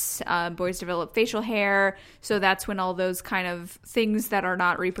breasts, boys develop facial hair. So that's when all those kind of things that are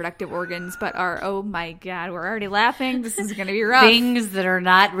not reproductive organs but are, oh my God, we're already laughing. This is going to be rough. Things that are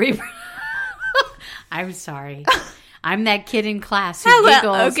not I'm sorry. I'm that kid in class who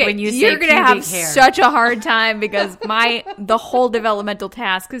giggles when you say you're pubic hair. You're going to have such a hard time because the whole developmental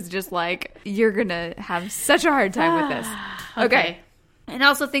task is just like, you're going to have such a hard time with this. Okay. And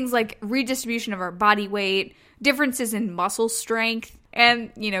also things like redistribution of our body weight, differences in muscle strength,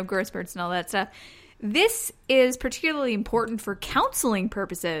 and, growth spurts and all that stuff. This is particularly important for counseling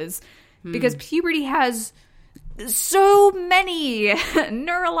purposes because puberty has so many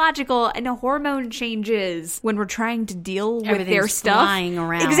neurological and hormone changes when we're trying to deal with their stuff. Flying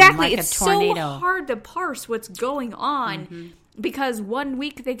around exactly. like it's a tornado. So hard to parse what's going on because 1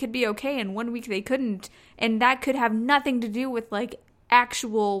 week they could be okay and 1 week they couldn't. And that could have nothing to do with like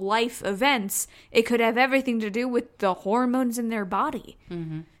actual life events. It could have everything to do with the hormones in their body.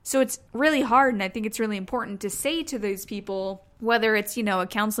 So it's really hard, and I think it's really important to say to those people, whether it's, a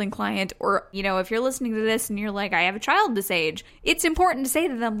counseling client or, if you're listening to this and you're like, I have a child this age, it's important to say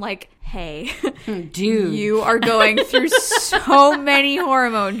to them, like, hey, dude, you are going through so many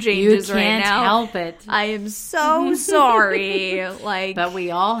hormone changes right now. You can't help it. I am so sorry. But we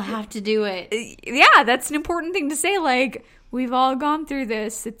all have to do it. Yeah, that's an important thing to say, like, we've all gone through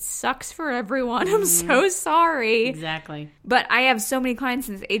this. It sucks for everyone. I'm so sorry. Exactly. But I have so many clients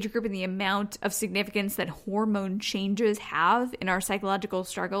in this age group, and the amount of significance that hormone changes have in our psychological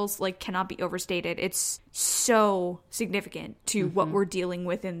struggles, cannot be overstated. It's so significant to what we're dealing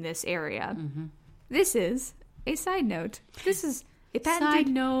with in this area. This is a side note. This is a patented side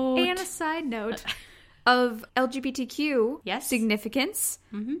note and a side note of LGBTQ significance.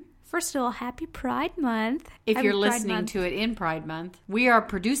 First of all, happy Pride Month. If happy you're listening to it in Pride Month, we are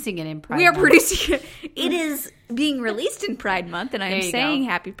producing it in Pride Month. We are producing it. It is being released in Pride Month, and I am saying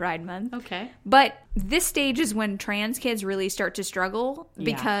happy Pride Month. Okay. But this stage is when trans kids really start to struggle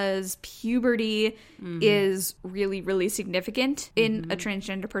because puberty is really, really significant in a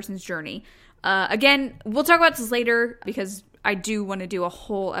transgender person's journey. Again, we'll talk about this later because I do want to do a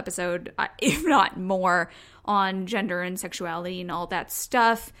whole episode, if not more, on gender and sexuality and all that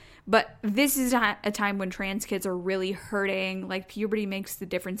stuff. But this is a time when trans kids are really hurting. Puberty makes the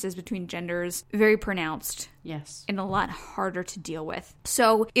differences between genders very pronounced. Yes. And a lot harder to deal with.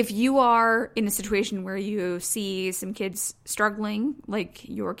 So if you are in a situation where you see some kids struggling, like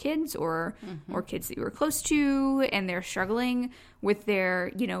your kids or kids that you were close to, and they're struggling with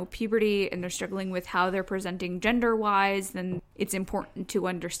their, puberty, and they're struggling with how they're presenting gender-wise, then it's important to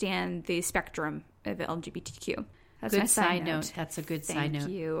understand the spectrum of LGBTQ. That's good my side note. That's a good side note.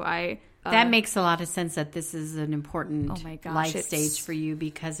 Thank you. That makes a lot of sense that this is an important life stage for you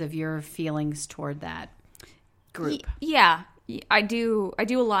because of your feelings toward that group. Yeah. I do a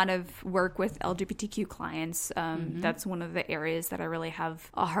lot of work with LGBTQ clients. That's one of the areas that I really have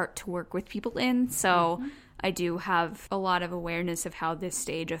a heart to work with people in. So I do have a lot of awareness of how this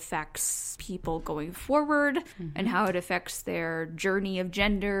stage affects people going forward and how it affects their journey of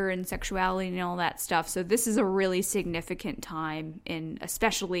gender and sexuality and all that stuff. So this is a really significant time in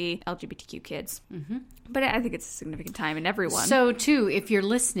especially LGBTQ kids. But I think it's a significant time in everyone. So, too, if you're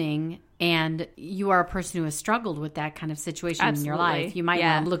listening and you are a person who has struggled with that kind of situation in your life, you might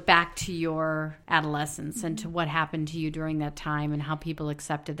want to look back to your adolescence and to what happened to you during that time and how people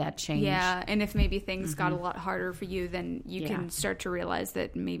accepted that change. Yeah, and if maybe things got a lot harder for you, then you can start to realize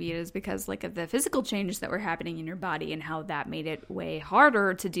that maybe it is because of the physical changes that were happening in your body and how that made it way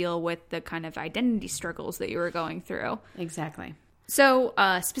harder to deal with the kind of identity struggles that you were going through. Exactly. So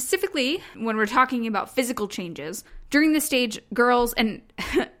specifically, when we're talking about physical changes, during this stage, girls, and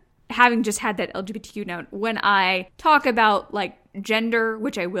having just had that LGBTQ note, when I talk about gender,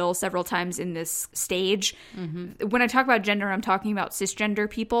 which I will several times in this stage, when I talk about gender, I'm talking about cisgender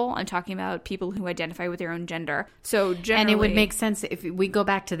people. I'm talking about people who identify with their own gender. So generally, and it would make sense if we go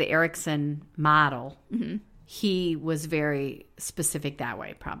back to the Erikson model. He was very specific that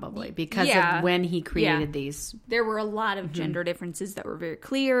way, probably, because of when he created these. There were a lot of gender differences that were very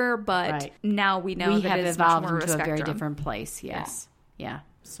clear, but now we know that it's evolved much more into of a very different place. Yes. Yeah.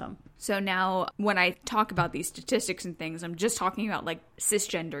 So now when I talk about these statistics and things, I'm just talking about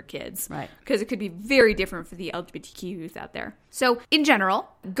cisgender kids. Right. Because it could be very different for the LGBTQ youth out there. So in general,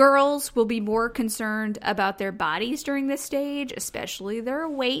 girls will be more concerned about their bodies during this stage, especially their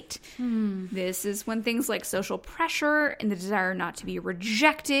weight. This is when things like social pressure and the desire not to be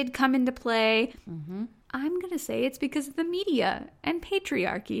rejected come into play. I'm going to say it's because of the media and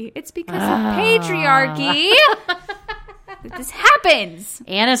patriarchy. It's because of patriarchy that this happens.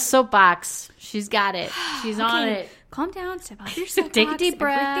 Anna's soapbox. She's got it. She's on it. Calm down. Step off your soapbox. Take a deep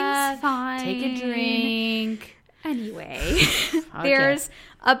breath. Everything's fine. Take a drink. Anyway, there's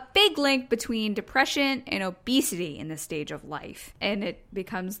a big link between depression and obesity in this stage of life. And it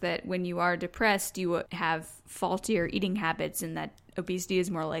becomes that when you are depressed, you have faultier eating habits, and that obesity is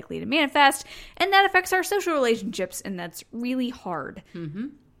more likely to manifest. And that affects our social relationships, and that's really hard. Mm-hmm.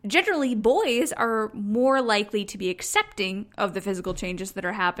 Generally, boys are more likely to be accepting of the physical changes that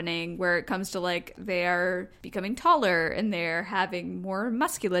are happening, where it comes to like they are becoming taller and they're having more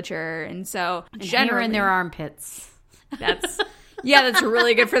musculature, and so hair in their armpits. That's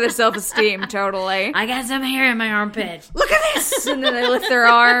really good for their self-esteem. Totally. I got some hair in my armpit. Look at this, and then they lift their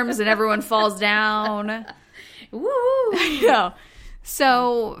arms, and everyone falls down. Woo! Yeah.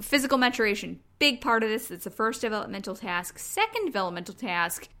 So physical maturation. Big part of this. It's the first developmental task. Second developmental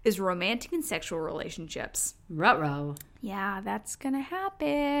task is romantic and sexual relationships. Ruh-roh. Yeah, that's gonna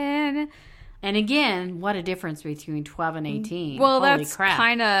happen. And again, what a difference between 12 and 18. Well, Holy that's crap.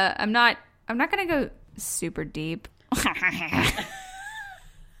 kind of. I'm not gonna go super deep.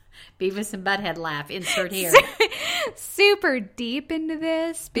 Beavis and Butthead laugh. Insert here. Super deep into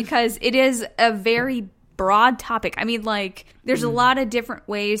this because it is a very broad topic. I mean, like, there's a lot of different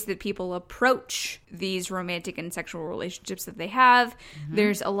ways that people approach these romantic and sexual relationships that they have. Mm-hmm.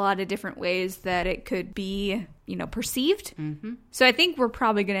 There's a lot of different ways that it could be, perceived. Mm-hmm. So I think we're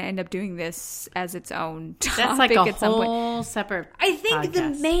probably going to end up doing this as its own topic. That's like a at some whole point. Separate I think podcast. the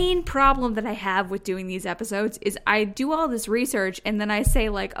main problem that I have with doing these episodes is I do all this research and then I say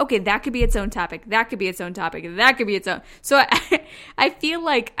like, okay, that could be its own topic. That could be its own topic. That could be its own. So I feel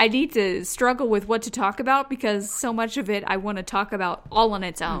like I need to struggle with what to talk about because so much of it I want to talk about all on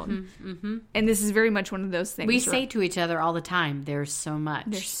its own. Mm-hmm, mm-hmm. And this is very much one of those things. We say to each other all the time, there's so much.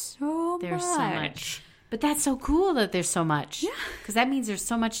 There's so much. But that's so cool that there's so much. Yeah. Because that means there's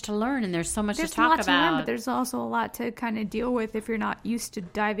so much to learn and there's so much to talk about. To learn, but there's also a lot to kind of deal with if you're not used to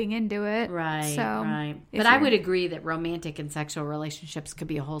diving into it. Right, so, right. But I would agree that romantic and sexual relationships could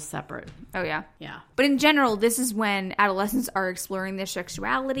be a whole separate. Oh, yeah. Yeah. But in general, this is when adolescents are exploring their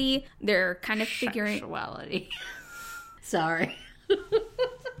sexuality. They're kind of figuring... Sexuality. Sorry.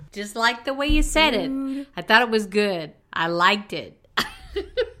 Just like the way you said it. I thought it was good. I liked it.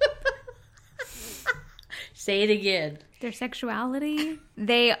 Say it again. Their sexuality.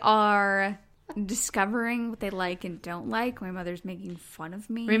 They are discovering what they like and don't like. My mother's making fun of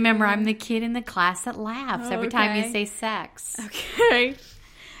me. Remember, I'm the kid in the class that laughs every time you say sex. Okay.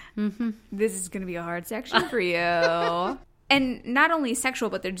 Mm-hmm. This is going to be a hard section for you. And not only sexual,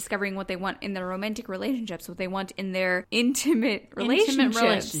 but they're discovering what they want in their romantic relationships, what they want in their intimate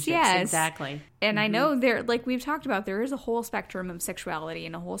relationships. Yes, exactly. And I know there, like we've talked about, there is a whole spectrum of sexuality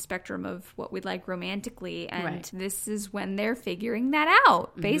and a whole spectrum of what we'd like romantically. And this is when they're figuring that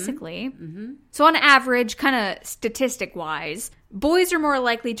out, basically. Mm-hmm. So on average, kind of statistic-wise, boys are more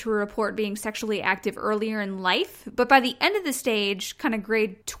likely to report being sexually active earlier in life. But by the end of the stage, kind of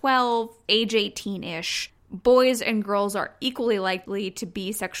grade 12, age 18-ish, boys and girls are equally likely to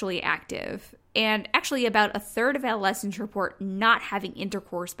be sexually active. And actually about a third of adolescents report not having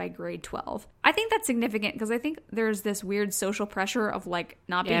intercourse by grade 12. I think that's significant because I think there's this weird social pressure of like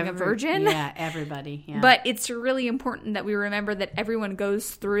not being a virgin. Yeah, everybody. Yeah. But it's really important that we remember that everyone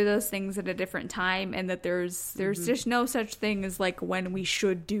goes through those things at a different time and that there's just no such thing as like when we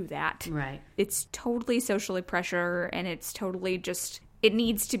should do that. Right. It's totally socially pressure and it's totally just... It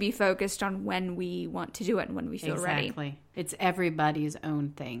needs to be focused on when we want to do it and when we feel ready. Exactly. It's everybody's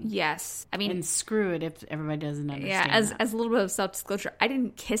own thing. Yes. I mean... And screw it if everybody doesn't understand as a little bit of self-disclosure, I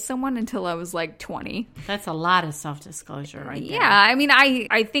didn't kiss someone until I was like 20. That's a lot of self-disclosure right there. Yeah. I mean,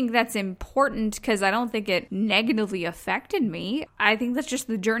 I think that's important because I don't think it negatively affected me. I think that's just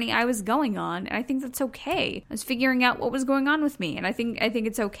the journey I was going on. And I think that's okay. I was figuring out what was going on with me. And I think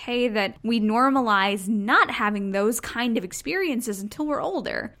it's okay that we normalize not having those kind of experiences until we're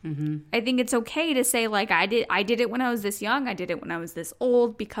older. Mm-hmm. I think it's okay to say like, I did it when I was this young, I did it when I was this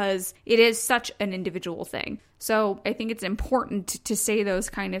old, because it is such an individual thing. So I think it's important to say those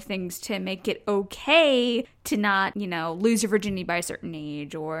kind of things to make it okay to not, lose your virginity by a certain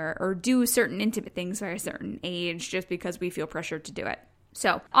age or do certain intimate things by a certain age just because we feel pressured to do it.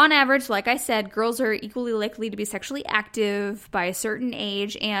 So, on average, like I said, girls are equally likely to be sexually active by a certain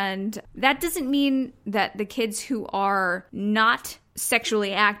age, and that doesn't mean that the kids who are not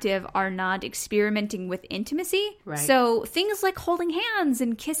sexually active are not experimenting with intimacy. Right. So things like holding hands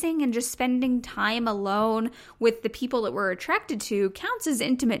and kissing and just spending time alone with the people that we're attracted to counts as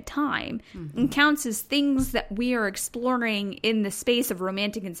intimate time and counts as things that we are exploring in the space of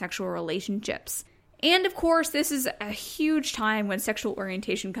romantic and sexual relationships. And of course, this is a huge time when sexual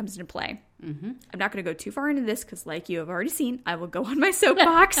orientation comes into play. Mm-hmm. I'm not going to go too far into this because, like you have already seen, I will go on my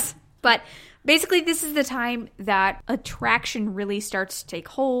soapbox. But basically, this is the time that attraction really starts to take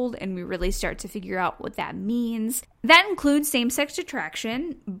hold and we really start to figure out what that means. That includes same-sex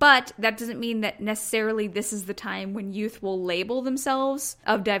attraction, but that doesn't mean that necessarily this is the time when youth will label themselves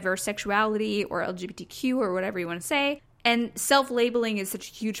of diverse sexuality or LGBTQ or whatever you want to say. And self-labeling is such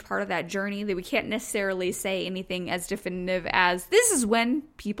a huge part of that journey that we can't necessarily say anything as definitive as this is when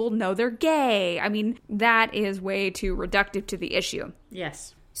people know they're gay. I mean, that is way too reductive to the issue.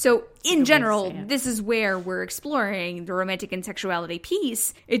 Yes. So, in general, this is where we're exploring the romantic and sexuality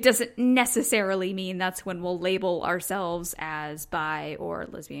piece. It doesn't necessarily mean that's when we'll label ourselves as bi or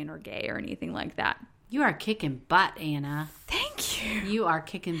lesbian or gay or anything like that. You are kicking butt, Anna. Thank you. You are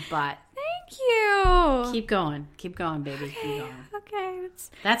kicking butt. Thank you. Keep going. Keep going, baby. Keep going. Okay.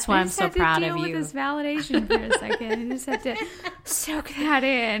 That's why I'm so proud of you. I just had to deal with this validation for a second. I just had to soak that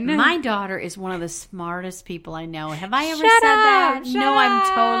in. My daughter is one of the smartest people I know. Have I ever Shut said up, that? shut No, I'm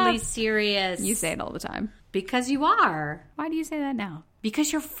up. totally serious. You say it all the time. Because you are. Why do you say that now?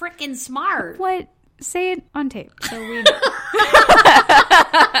 Because you're freaking smart. What? Say it on tape so we know.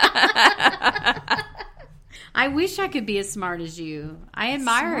 I wish I could be as smart as you. I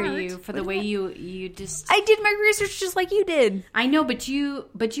admire Smart? you for the way you just... I did my research just like you did. I know, but you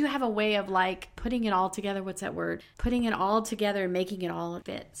have a way of like putting it all together. What's that word? Putting it all together and making it all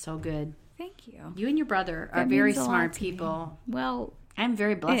fit so good. Thank you. You and your brother are That very means a lot smart to me. people. Well, I'm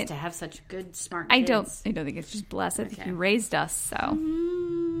very blessed to have such good, smart I kids. don't think it's just blessed. I think you raised us, so.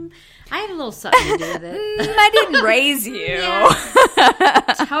 I had a little something to do with it. I didn't raise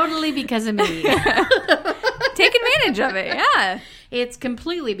you. Totally because of me. Take advantage of it, yeah. It's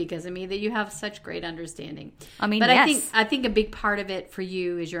completely because of me that you have such great understanding. I mean, but yes. I think a big part of it for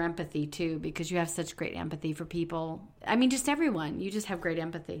you is your empathy too, because you have such great empathy for people. I mean, just everyone. You just have great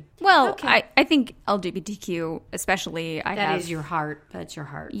empathy. Well, Okay. I think LGBTQ, especially, That is your heart. That's your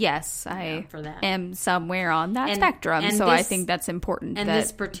heart. Yes, I for that. am somewhere on that And- spectrum, and so I this- think that's important. And that,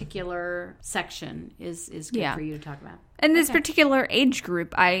 this particular section is good Yeah. for you to talk about. and this particular age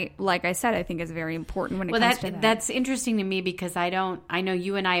group, like I said, I think is very important when it comes to that. That's interesting to me because I know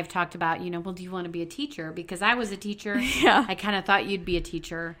you and I have talked about, well, do you want to be a teacher? Because I was a teacher. Yeah. I kind of thought you'd be a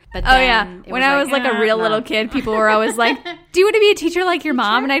teacher. But Oh, then yeah. it When I was like a real no. little kid, people were always like, do you want to be a teacher like your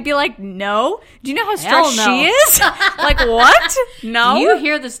mom? And I'd be like, no. Do you know how Hell stressed no. she is? Like, what? No. You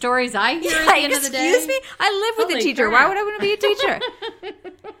hear the stories I hear at the end of the day? Excuse me? I live with a Holy teacher. crap. Why would I want to be a teacher?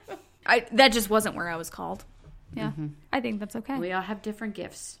 That just wasn't where I was called. Yeah. I think that's okay. We all have different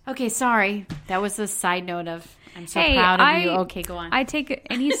gifts. Okay, sorry. That was a side note of, I'm so Hey, proud of you. Okay, go on. I take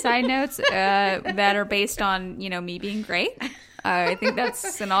any side notes that are based on, me being great. I think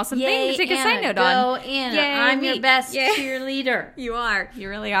that's an awesome thing to take a side note on. Anna. Yay, I'm me. your best Yay. cheerleader. You are. You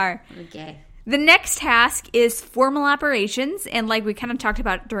really are. Okay. The next task is formal operations, and like we kind of talked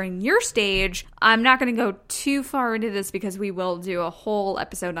about during your stage, I'm not going to go too far into this because we will do a whole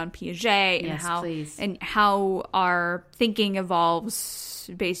episode on Piaget Yes, please. and how our thinking evolves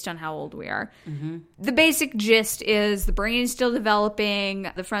based on how old we are. Mm-hmm. The basic gist is the brain is still developing,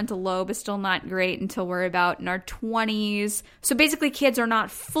 the frontal lobe is still not great until we're about in our 20s. So basically kids are not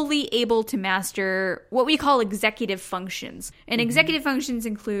fully able to master what we call executive functions. And executive functions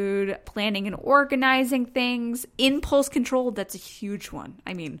include planning and organizing things, impulse control, that's a huge one.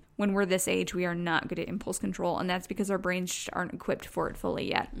 I mean, when we're this age, we are not good at impulse control, and that's because our brains just aren't equipped for it fully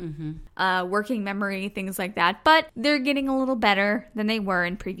yet. Working memory, things like that. But they're getting a little better than they were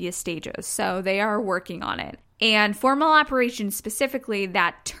in previous stages, so they are working on it. And formal operations specifically,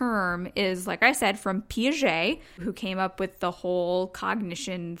 that term is, like I said, from Piaget, who came up with the whole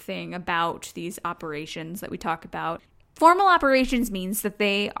cognition thing about these operations that we talk about. Formal operations means that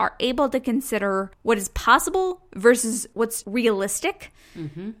they are able to consider what is possible versus what's realistic.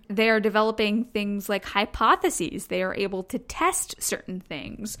 They are developing things like hypotheses. They are able to test certain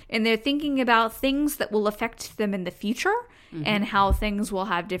things. And they're thinking about things that will affect them in the future and how things will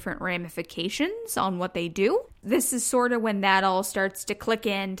have different ramifications on what they do. This is sort of when that all starts to click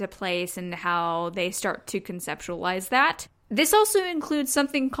into place and how they start to conceptualize that. This also includes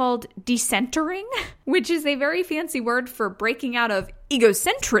something called decentering, which is a very fancy word for breaking out of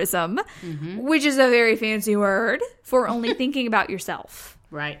egocentrism, which is a very fancy word for only thinking about yourself.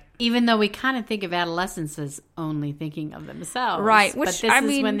 Right. Even though we kind of think of adolescents as only thinking of themselves. Right. But this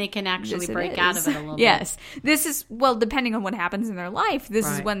is when they can actually break out of it a little bit. Yes. This is, well, depending on what happens in their life, this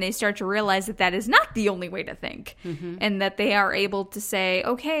is Right. when they start to realize that that is not the only way to think. And that they are able to say,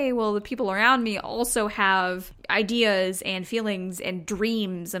 okay, well, the people around me also have ideas and feelings and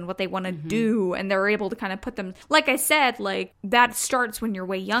dreams and what they want to do. And they're able to kind of put them, like I said, like that starts when you're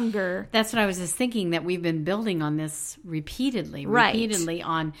way younger. That's what I was just thinking, that we've been building on this repeatedly Right.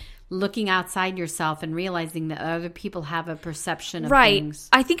 on looking outside yourself and realizing that other people have a perception of right. things.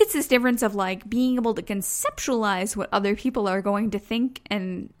 I think it's this difference of like being able to conceptualize what other people are going to think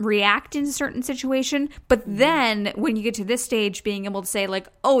and react in a certain situation. But then when you get to this stage, being able to say like,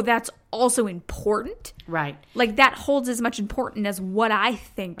 oh, that's also important. Right. Like that holds as much importance as what I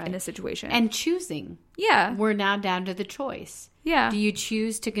think in a situation. And choosing. Yeah. We're now down to the choice. Yeah. Do you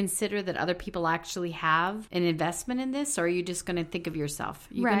choose to consider that other people actually have an investment in this, or are you just going to think of yourself?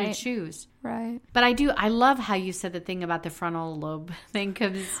 You're going to choose. Right. But I love how you said the thing about the frontal lobe thing,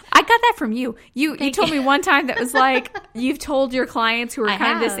 because I got that from you. You told me one time that was like, you've told your clients who are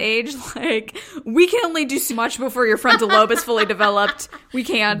kind of this age, like, we can only do so much before your frontal lobe is fully developed. We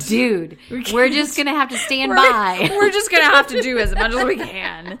can't. Dude, we're just going to have to stand by. We're just going to have to do as much as we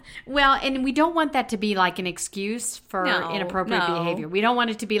can. Well, and we don't want that to be like an excuse for inappropriate behavior. We don't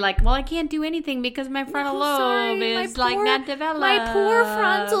want it to be like, well, I can't do anything because my frontal lobe is not developed. My poor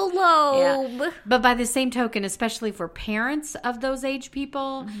frontal lobe. Yeah. But by the same token, especially for parents of those age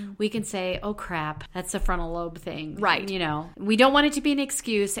people, we can say, oh crap, that's the frontal lobe thing. Right. You know, we don't want it to be an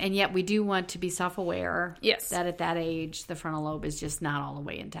excuse, and yet we do want to be self-aware that at that age, the frontal lobe is just not all the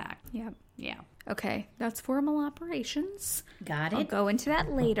way intact. Yep. Yeah. Okay, that's formal operations. Got it. I'll go into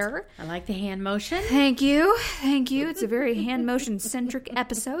that later. I like the hand motion. Thank you. Thank you. It's a very hand motion centric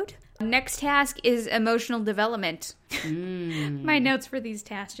episode. Next task is emotional development. My notes for these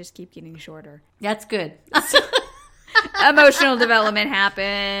tasks just keep getting shorter. That's good. Emotional development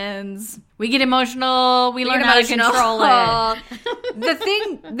happens. We get emotional. We learn how to control it.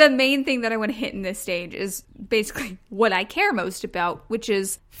 The main thing that I want to hit in this stage is basically what I care most about, which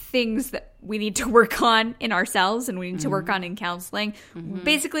is things that we need to work on in ourselves and we need to work on in counseling.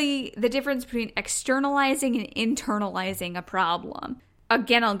 Basically, the difference between externalizing and internalizing a problem.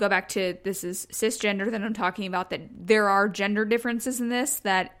 Again, I'll go back to this is cisgender that I'm talking about, that there are gender differences in this,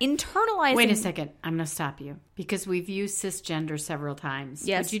 that internalizing... Wait a second. I'm going to stop you because we've used cisgender several times.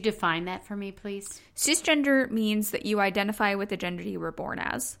 Yes. Would you define that for me, please? Cisgender means that you identify with the gender you were born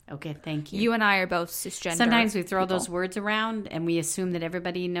as. Okay, thank you. You and I are both cisgender. Sometimes we throw those words around and we assume that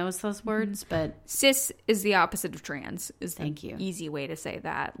everybody knows those words, but... Cis is the opposite of trans, is the Thank you. easy way to say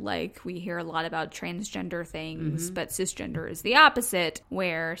that. Like, we hear a lot about transgender things, but cisgender is the opposite,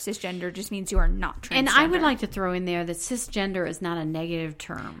 where cisgender just means you are not transgender. And I would like to throw in there that cisgender is not a negative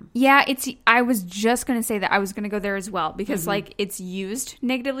term. Yeah, I was just going to say that. I was going to go there as well, because, like, it's used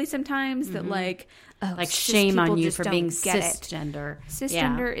negatively sometimes, that, like... Oh, like shame on you for being cisgender.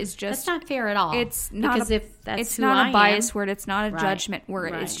 Cisgender is just... That's not fair at all. It's not because if that's it's who not I a bias am, word. It's not a judgment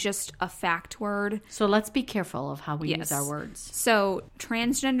word. Right. It's just a fact word. So let's be careful of how we use our words. So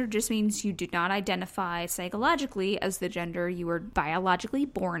transgender just means you do not identify psychologically as the gender you were biologically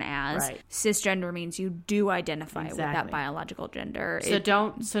born as. Right. Cisgender means you do identify with that biological gender. So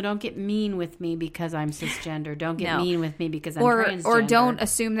don't get mean with me because I'm cisgender. Don't get mean with me because I'm transgender. Or don't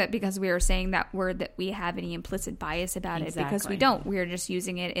assume that because we are saying that word that we have any implicit bias about it, because we don't. We are just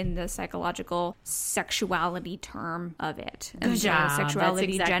using it in the psychological sexuality term of it. Good job.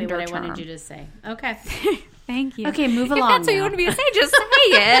 Sexuality, that's exactly gender what I term. wanted you to say. Okay. Thank you. Okay, move along. If that's what you want me to say, just say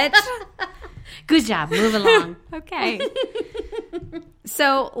it. Good job. Move along. Okay.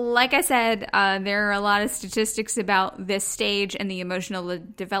 So, like I said, there are a lot of statistics about this stage and the emotional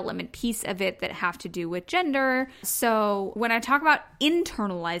development piece of it that have to do with gender. So, when I talk about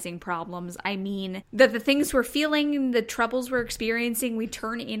internalizing problems, I mean that the things we're feeling, the troubles we're experiencing, we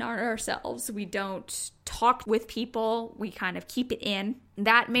turn in on ourselves. We don't talk with people. We kind of keep it in.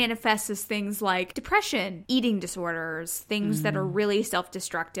 That manifests as things like depression, eating disorders, things that are really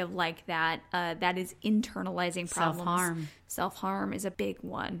self-destructive like that. That is internalizing problems. Self-harm. Self-harm is a big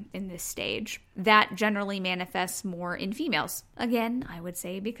one in this stage. That generally manifests more in females. Again, I would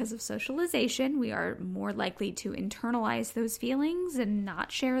say because of socialization, we are more likely to internalize those feelings and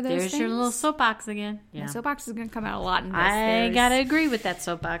not share those things. There's your little soapbox again. Yeah. The soapbox is going to come out a lot in this. I got to agree with that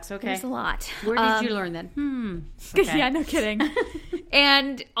soapbox. Okay. There's a lot. Where did you learn that? Okay. Yeah, no kidding.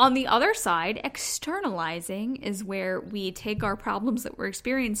 And on the other side, externalizing is where we take our problems that we're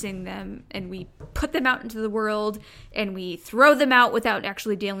experiencing them and we put them out into the world and we throw them out without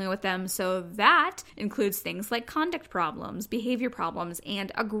actually dealing with them. So that includes things like conduct problems, behavior problems,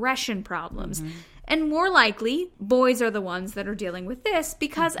 and aggression problems. And more likely, boys are the ones that are dealing with this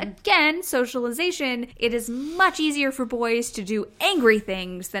because, again, socialization, it is much easier for boys to do angry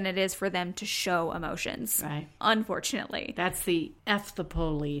things than it is for them to show emotions. Right. Unfortunately. That's the F the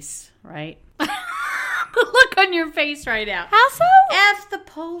police, right? The look on your face right now. How so? F the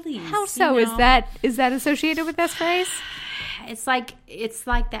police. How so? You know? Is that associated with this phrase? It's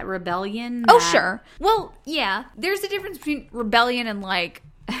like that rebellion. Oh, sure. Well, yeah. There's a difference between rebellion and like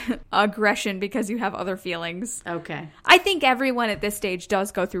aggression because you have other feelings. Okay. I think everyone at this stage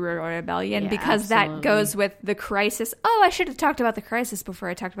does go through a rebellion because that goes with the crisis. Oh, I should have talked about the crisis before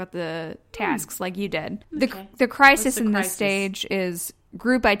I talked about the tasks like you did. Okay. The crisis in this stage is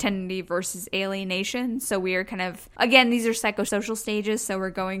group identity versus alienation. So we are kind of, again, these are psychosocial stages. So we're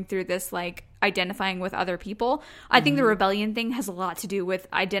going through this like identifying with other people. I think the rebellion thing has a lot to do with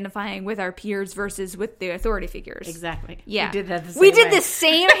identifying with our peers versus with the authority figures. Exactly. Yeah. We did that the same We did way. the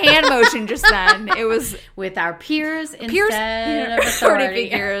same hand motion just then. It was with our peers instead of authority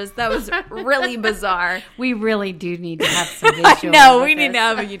figures. That was really bizarre. We really do need to have some visual. No, we need to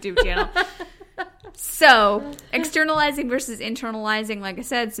have a YouTube channel. So, externalizing versus internalizing, like I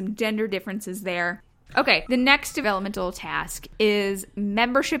said, some gender differences there. Okay, the next developmental task is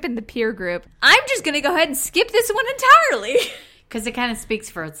membership in the peer group. I'm just going to go ahead and skip this one entirely. Because it kind of speaks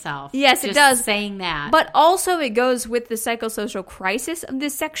for itself. Yes, just it does. Saying that. But also it goes with the psychosocial crisis of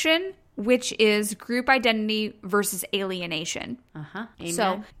this section, which is group identity versus alienation. Uh-huh. Amen.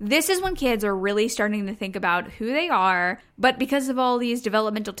 So this is when kids are really starting to think about who they are. But because of all these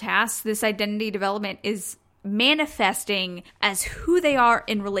developmental tasks, this identity development is manifesting as who they are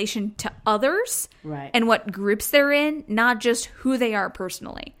in relation to others, right, and what groups they're in, not just who they are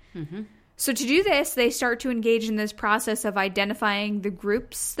personally. Mm-hmm. So to do this, they start to engage in this process of identifying the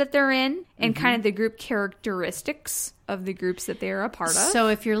groups that they're in and kind of the group characteristics of the groups that they are a part of. So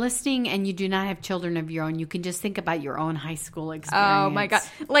if you're listening and you do not have children of your own, you can just think about your own high school experience. Oh my God.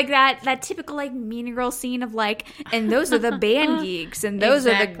 Like that typical like Mean Girl scene of like, and those are the band geeks, and those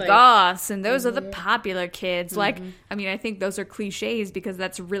are the goths, and those are the popular kids. Like, I mean, I think those are cliches because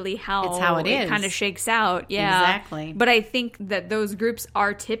that's really how it is. Kind of shakes out. Yeah. Exactly. But I think that those groups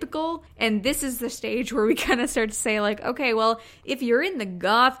are typical, and this is the stage where we kind of start to say like, okay, well, if you're in the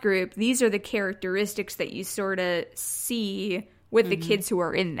goth group, these are the characteristics that you sort of see with the kids who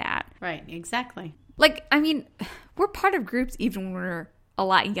are in that. Right, exactly. Like, I mean, we're part of groups even when we're a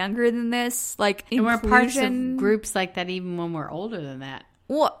lot younger than this. Like, and we're parts of groups like that even when we're older than that.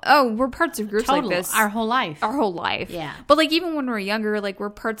 Well, we're parts of groups like this. Our whole life. Our whole life. Yeah. But, like, even when we're younger, like, we're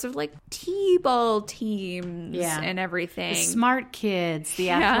parts of, like, T-ball teams and everything. The smart kids, the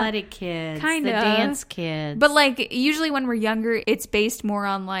athletic kids, Kinda. the dance kids. But, like, usually when we're younger, it's based more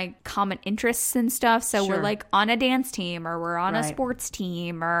on, like, common interests and stuff. So we're, like, on a dance team or we're on a sports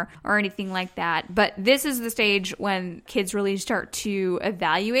team or anything like that. But this is the stage when kids really start to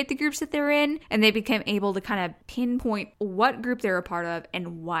evaluate the groups that they're in, and they become able to kind of pinpoint what group they're a part of and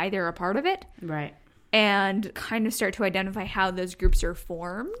why they're a part of it. Right. And kind of start to identify how those groups are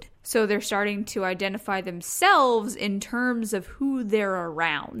formed. So they're starting to identify themselves in terms of who they're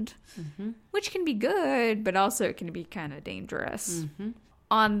around, which can be good, but also it can be kind of dangerous.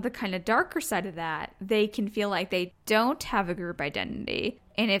 On the kind of darker side of that, they can feel like they don't have a group identity.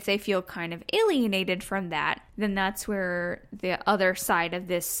 And if they feel kind of alienated from that, then that's where the other side of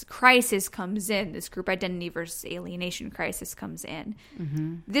this crisis comes in. This group identity versus alienation crisis comes in.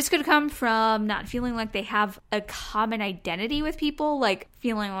 This could come from not feeling like they have a common identity with people, like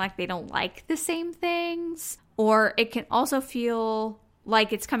feeling like they don't like the same things. Or it can also feel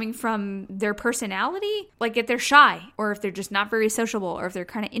like it's coming from their personality. Like if they're shy or if they're just not very sociable or if they're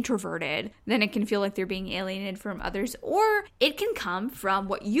kind of introverted, then it can feel like they're being alienated from others. Or it can come from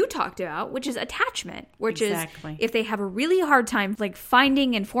what you talked about, which is attachment, which is if they have a really hard time like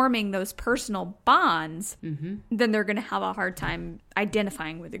finding and forming those personal bonds, then they're going to have a hard time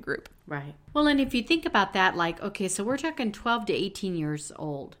identifying with a group. Right. Well, and if you think about that, like, okay, so we're talking 12 to 18 years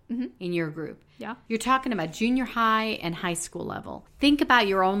old in your group. Yeah. You're talking about junior high and high school level. Think about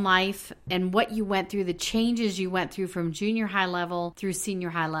your own life and what you went through, the changes you went through from junior high level through senior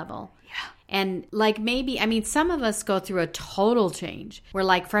high level. Yeah. And like maybe, I mean, some of us go through a total change. We're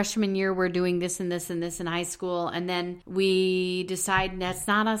like freshman year, we're doing this and this and this in high school. And then we decide that's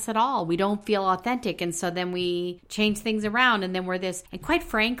not us at all. We don't feel authentic. And so then we change things around and then we're this. And quite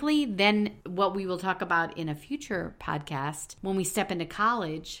frankly, then what we will talk about in a future podcast, when we step into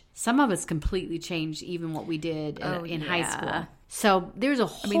college, some of us completely change even what we did in high school. So there's a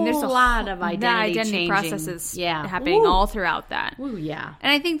whole lot of identity processes happening all throughout that. Ooh, yeah. And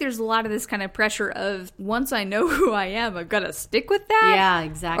I think there's a lot of this kind of pressure of once I know who I am, I've got to stick with that. Yeah,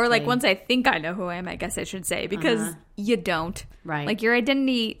 exactly. Or like once I think I know who I am, I guess I should say, because you don't. Right. Like your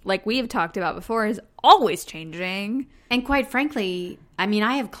identity, like we have talked about before, is always changing. And quite frankly, I mean,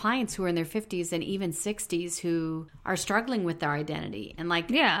 I have clients who are in their 50s and even 60s who are struggling with their identity. And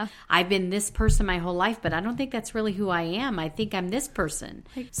like, I've been this person my whole life, but I don't think that's really who I am. I think I'm this person.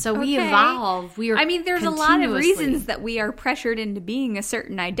 So we evolve. There's a lot of reasons that we are pressured into being a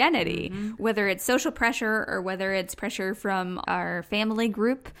certain identity, whether it's social pressure or whether it's pressure from our family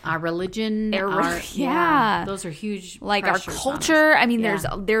group, our religion, those are huge. Like our culture. I mean,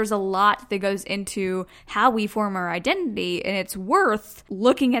 there's a lot that goes into how we form our identity, and it's worth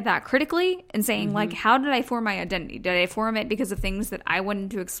looking at that critically and saying, like, how did I form my identity? Did I form it because of things that I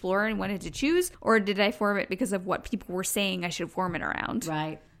wanted to explore and wanted to choose, or did I form it because of what people were saying I should form it around?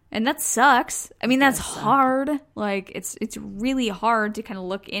 Right. And that sucks. I mean, that's hard. Like, it's really hard to kind of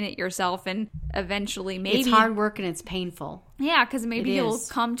look in at yourself and eventually maybe... It's hard work and it's painful. Yeah, because maybe you'll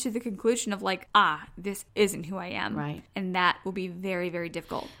come to the conclusion of like, this isn't who I am. Right. And that will be very, very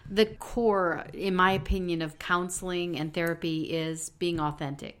difficult. The core, in my opinion, of counseling and therapy is being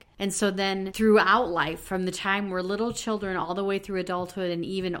authentic. And so then throughout life, from the time we're little children all the way through adulthood and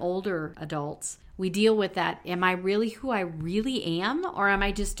even older adults, we deal with that. Am I really who I really am, or am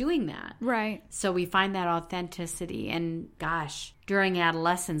I just doing that? Right. So we find that authenticity. And gosh, during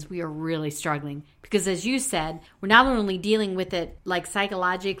adolescence, we are really struggling. Because as you said, we're not only dealing with it like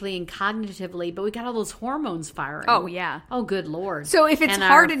psychologically and cognitively, but we got all those hormones firing. Oh, yeah. Oh, good Lord. So if it's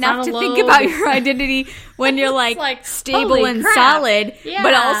hard enough to think about your identity when you're like stable and solid,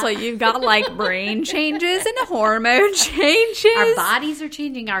 but also you've got like brain changes and hormone changes. Our bodies are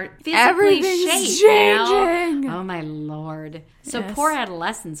changing. Our physically shape. Changing. Oh, my Lord. So poor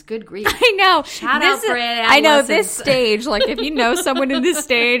adolescents. Good grief. I know. Shout out for adolescents. I know this stage. Like if you know someone in this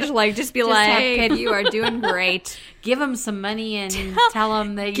stage, like just be like, hey, kid, you are doing great. Give them some money and tell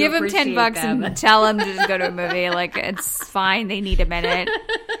them that you appreciate them $10 them. And tell them to just go to a movie. Like it's fine. They need a minute.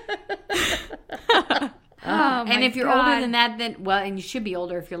 And if you're older than that, then and you should be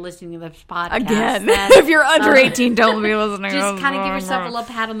older if you're listening to this podcast. Again, if you're under 18, don't be listening. Just kind of give yourself a little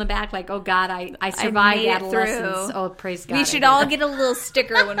pat on the back, like, oh God, I survived adolescence. Oh, praise God. We should all get a little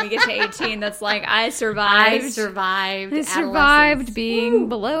sticker when we get to 18 that's like, I survived. I survived being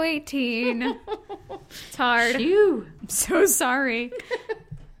below 18. It's hard. Phew. I'm so sorry.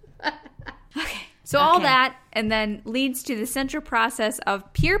 Okay. So all that and then leads to the central process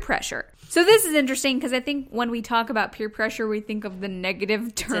of peer pressure. So this is interesting because I think when we talk about peer pressure, we think of the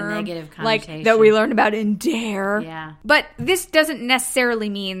negative term. It's a negative connotation. Like that we learned about in DARE. Yeah. But this doesn't necessarily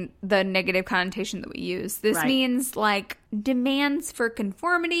mean the negative connotation that we use. This means like demands for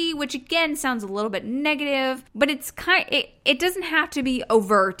conformity, which again sounds a little bit negative, but it's it doesn't have to be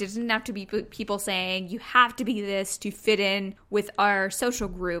overt. It doesn't have to be people saying you have to be this to fit in with our social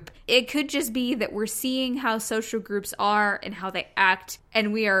group. It could just be that we're seeing how social groups are and how they act,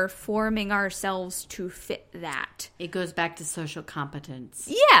 and we are forming ourselves to fit that. It goes back to social competence.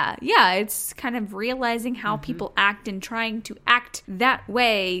 Yeah. It's kind of realizing how people act and trying to act that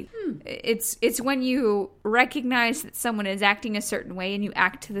way. It's when you recognize that someone is acting a certain way and you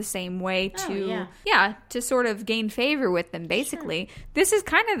act the same way to sort of gain favor with them, basically. Sure. This is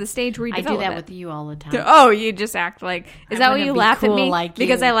kind of the stage where you develop I do that with you all the time. Oh, you just act like... Is that why you laugh at me? Like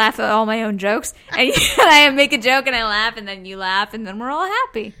because I laugh at all my own jokes. And I make a joke and I laugh and then you laugh and then we're all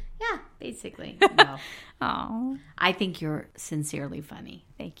happy. Yeah, basically. No. Oh, I think you're sincerely funny.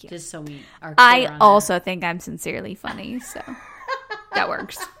 Thank you. Just so we are clear I on also think I'm sincerely funny, so that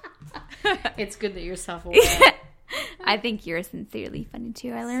works. It's good that you're self-aware. I think you're sincerely funny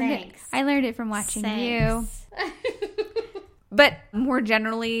too. I learned it from watching you. But more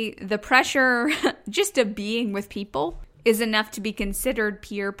generally, the pressure just of being with people is enough to be considered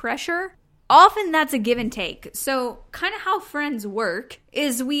peer pressure. Often that's a give and take. So kind of how friends work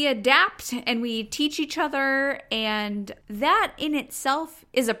is we adapt and we teach each other, and that in itself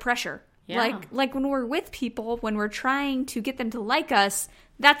is a pressure. Yeah. Like when we're with people, when we're trying to get them to like us,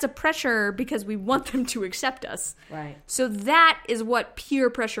 that's a pressure because we want them to accept us. Right. So that is what peer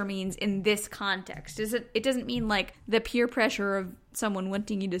pressure means in this context. It doesn't mean like the peer pressure of someone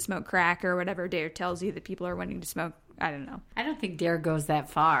wanting you to smoke crack or whatever DARE tells you that people are wanting to smoke. I don't know. I don't think DARE goes that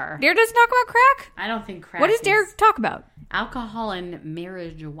far. DARE doesn't talk about crack? I don't think crack. What does DARE talk about? Alcohol and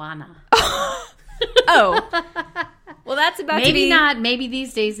marijuana. Oh. Well, that's about to be... Maybe not. Maybe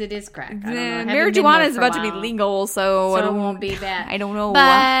these days it is crack. I don't know. Marijuana is about to be legal, so it won't be bad. I don't know.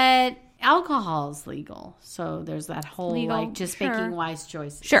 But alcohol is legal. So there's that whole, making wise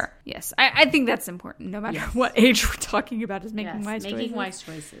choices. Sure. Yes. I think that's important, no matter what age we're talking about, is making wise choices. Making wise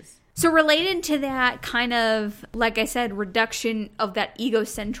choices. So related to that kind of, like I said, reduction of that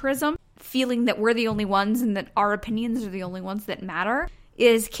egocentrism, feeling that we're the only ones and that our opinions are the only ones that matter,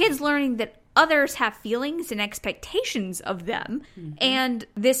 is kids learning that others have feelings and expectations of them. And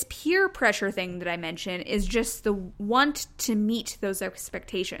this peer pressure thing that I mentioned is just the want to meet those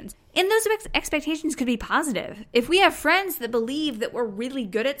expectations. And those expectations could be positive. If we have friends that believe that we're really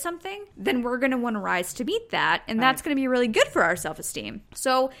good at something, then we're going to want to rise to meet that. And that's going to be really good for our self-esteem.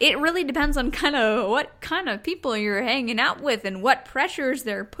 So it really depends on kind of what kind of people you're hanging out with and what pressures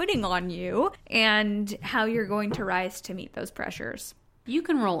they're putting on you and how you're going to rise to meet those pressures. You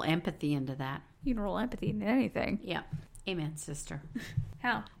can roll empathy into that. You can roll empathy into anything. Yeah. Amen, sister.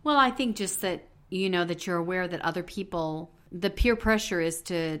 How? Well, I think just that, that you're aware that other people, the peer pressure is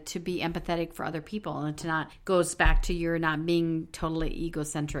to be empathetic for other people, and to not, goes back to your not being totally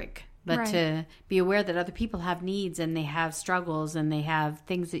egocentric, but to be aware that other people have needs and they have struggles and they have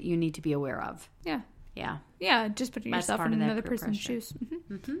things that you need to be aware of. Yeah. Yeah. Yeah, just putting yourself in another person's shoes.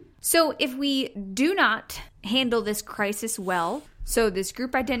 So if we do not handle this crisis well, so this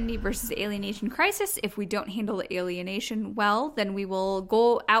group identity versus alienation crisis, if we don't handle the alienation well, then we will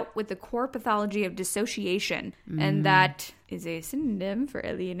go out with the core pathology of dissociation. And that is a synonym for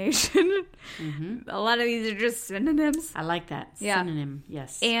alienation. A lot of these are just synonyms. I like that. Yeah. Synonym,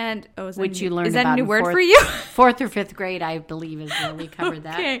 yes. And which you learned is that about a new word fourth, for you? 4th or 5th grade, I believe, is where we covered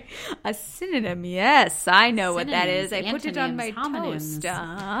that. Okay. A synonym, yes. I know what that is. I put it on my homonyms.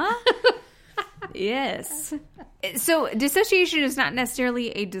 toast. Yes. So dissociation is not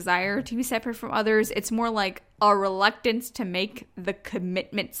necessarily a desire to be separate from others. It's more like a reluctance to make the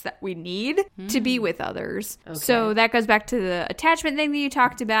commitments that we need to be with others. Okay. So that goes back to the attachment thing that you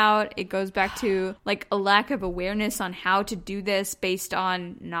talked about. It goes back to like a lack of awareness on how to do this based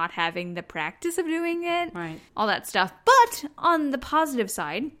on not having the practice of doing it. Right. All that stuff. But on the positive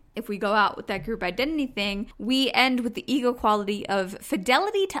side, if we go out with that group identity thing, we end with the ego quality of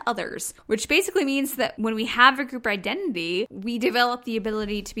fidelity to others, which basically means that when we have a group identity, we develop the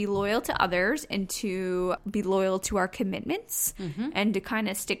ability to be loyal to others and to be loyal to our commitments and to kind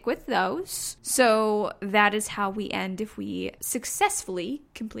of stick with those. So that is how we end if we successfully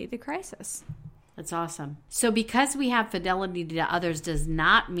complete the crisis. That's awesome. So because we have fidelity to others does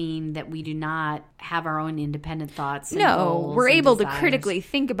not mean that we do not have our own independent thoughts and goals we're and able desires. to critically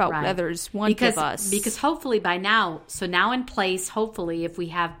think about what others want of us. Because hopefully by now, so now in place, hopefully if we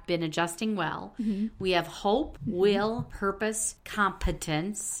have been adjusting well, we have hope, will, purpose,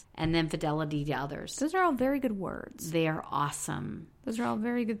 competence, and then fidelity to others. Those are all very good words. They are awesome. Those are all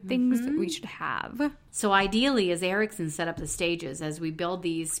very good things that we should have. So ideally, as Erickson set up the stages, as we build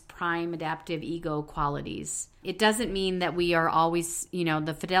these prime adaptive ego qualities, it doesn't mean that we are always,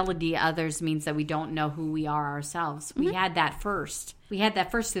 the fidelity to others means that we don't know who we are ourselves. We had that first. We had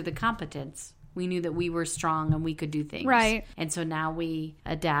that first through the competence. We knew that we were strong and we could do things. Right. And so now we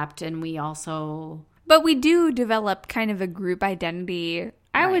adapt and we also... But we do develop kind of a group identity,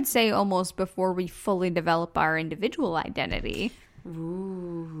 I would say almost before we fully develop our individual identity.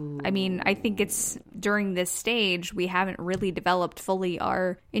 Ooh. I mean, I think it's during this stage we haven't really developed fully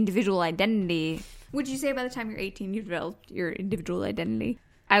our individual identity. Would you say by the time you're 18 you developed your individual identity?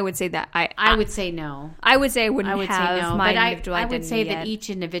 I would say that I would say no. I would say I wouldn't have my individual identity. I would say yet. that each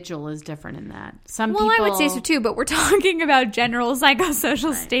individual is different in that. Some people... people... I would say so too, but we're talking about general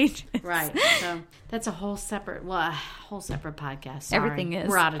psychosocial stages. Right. So that's a whole separate podcast. Sorry. Everything is.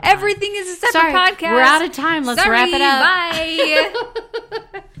 We're out of time. Everything is a separate podcast. We're out of time. Let's wrap it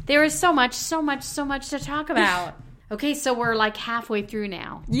up. Bye. There is so much to talk about. Okay, so we're like halfway through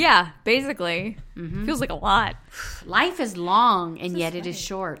now. Yeah, basically. Feels like a lot. Life is long, and yet it is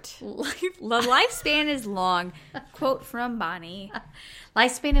short. The lifespan is long. Quote from Bonnie.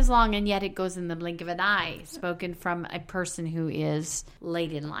 Lifespan is long, and yet it goes in the blink of an eye. Spoken from a person who is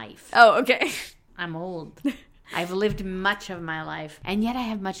late in life. Oh, okay. I'm old. I've lived much of my life, and yet I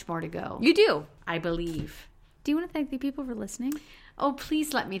have much more to go. You do. I believe. Do you want to thank the people for listening? Oh,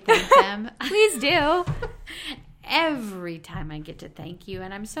 please let me thank them. Please do. Every time I get to thank you,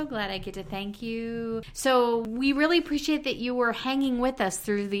 and I'm so glad I get to thank you. So we really appreciate that you were hanging with us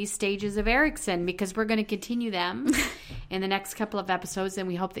through these stages of Erickson, because we're going to continue them in the next couple of episodes, and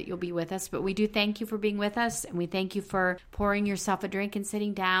we hope that you'll be with us. But we do thank you for being with us, and we thank you for pouring yourself a drink and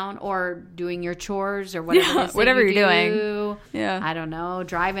sitting down, or doing your chores, or whatever you're doing. Yeah, I don't know,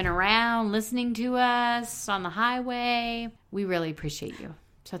 driving around, listening to us on the highway. We really appreciate you.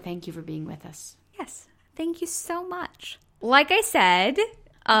 So thank you for being with us. Yes. Thank you so much. Like I said,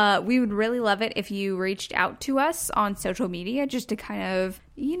 We would really love it if you reached out to us on social media just to kind of,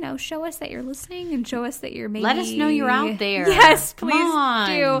 show us that you're listening and show us that you're maybe... Let us know you're out there. Yes, please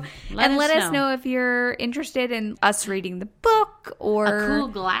do. Let us know. know if you're interested in us reading the book or... A cool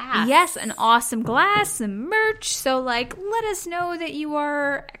glass. Yes, an awesome glass, some merch. So, let us know that you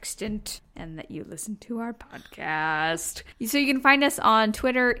are extant and that you listen to our podcast. So you can find us on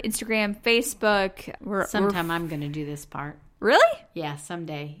Twitter, Instagram, Facebook. Sometime I'm going to do this part. Really? Yeah,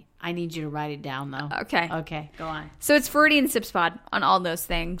 someday. I need you to write it down, though. Okay, go on. So it's Freudian Sips Pod on all those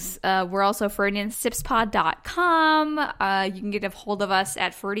things. We're also FreudianSipsPod.com. You can get a hold of us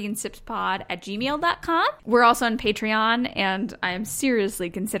at FreudianSipsPod@gmail.com. We're also on Patreon, and I am seriously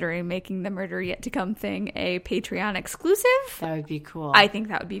considering making the Murder Yet to Come thing a Patreon exclusive. That would be cool. I think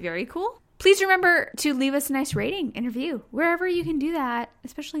that would be very cool. Please remember to leave us a nice rating and review wherever you can do that,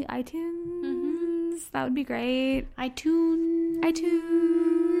 especially iTunes. Mm-hmm. That would be great. iTunes.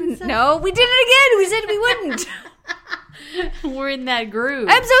 No, we did it again. We said we wouldn't. We're in that groove.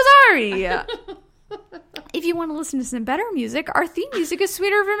 I'm so sorry. If you want to listen to some better music, our theme music is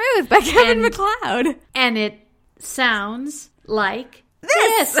Sweeter Vermouth by Kevin MacLeod. And it sounds like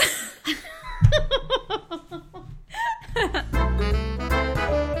this.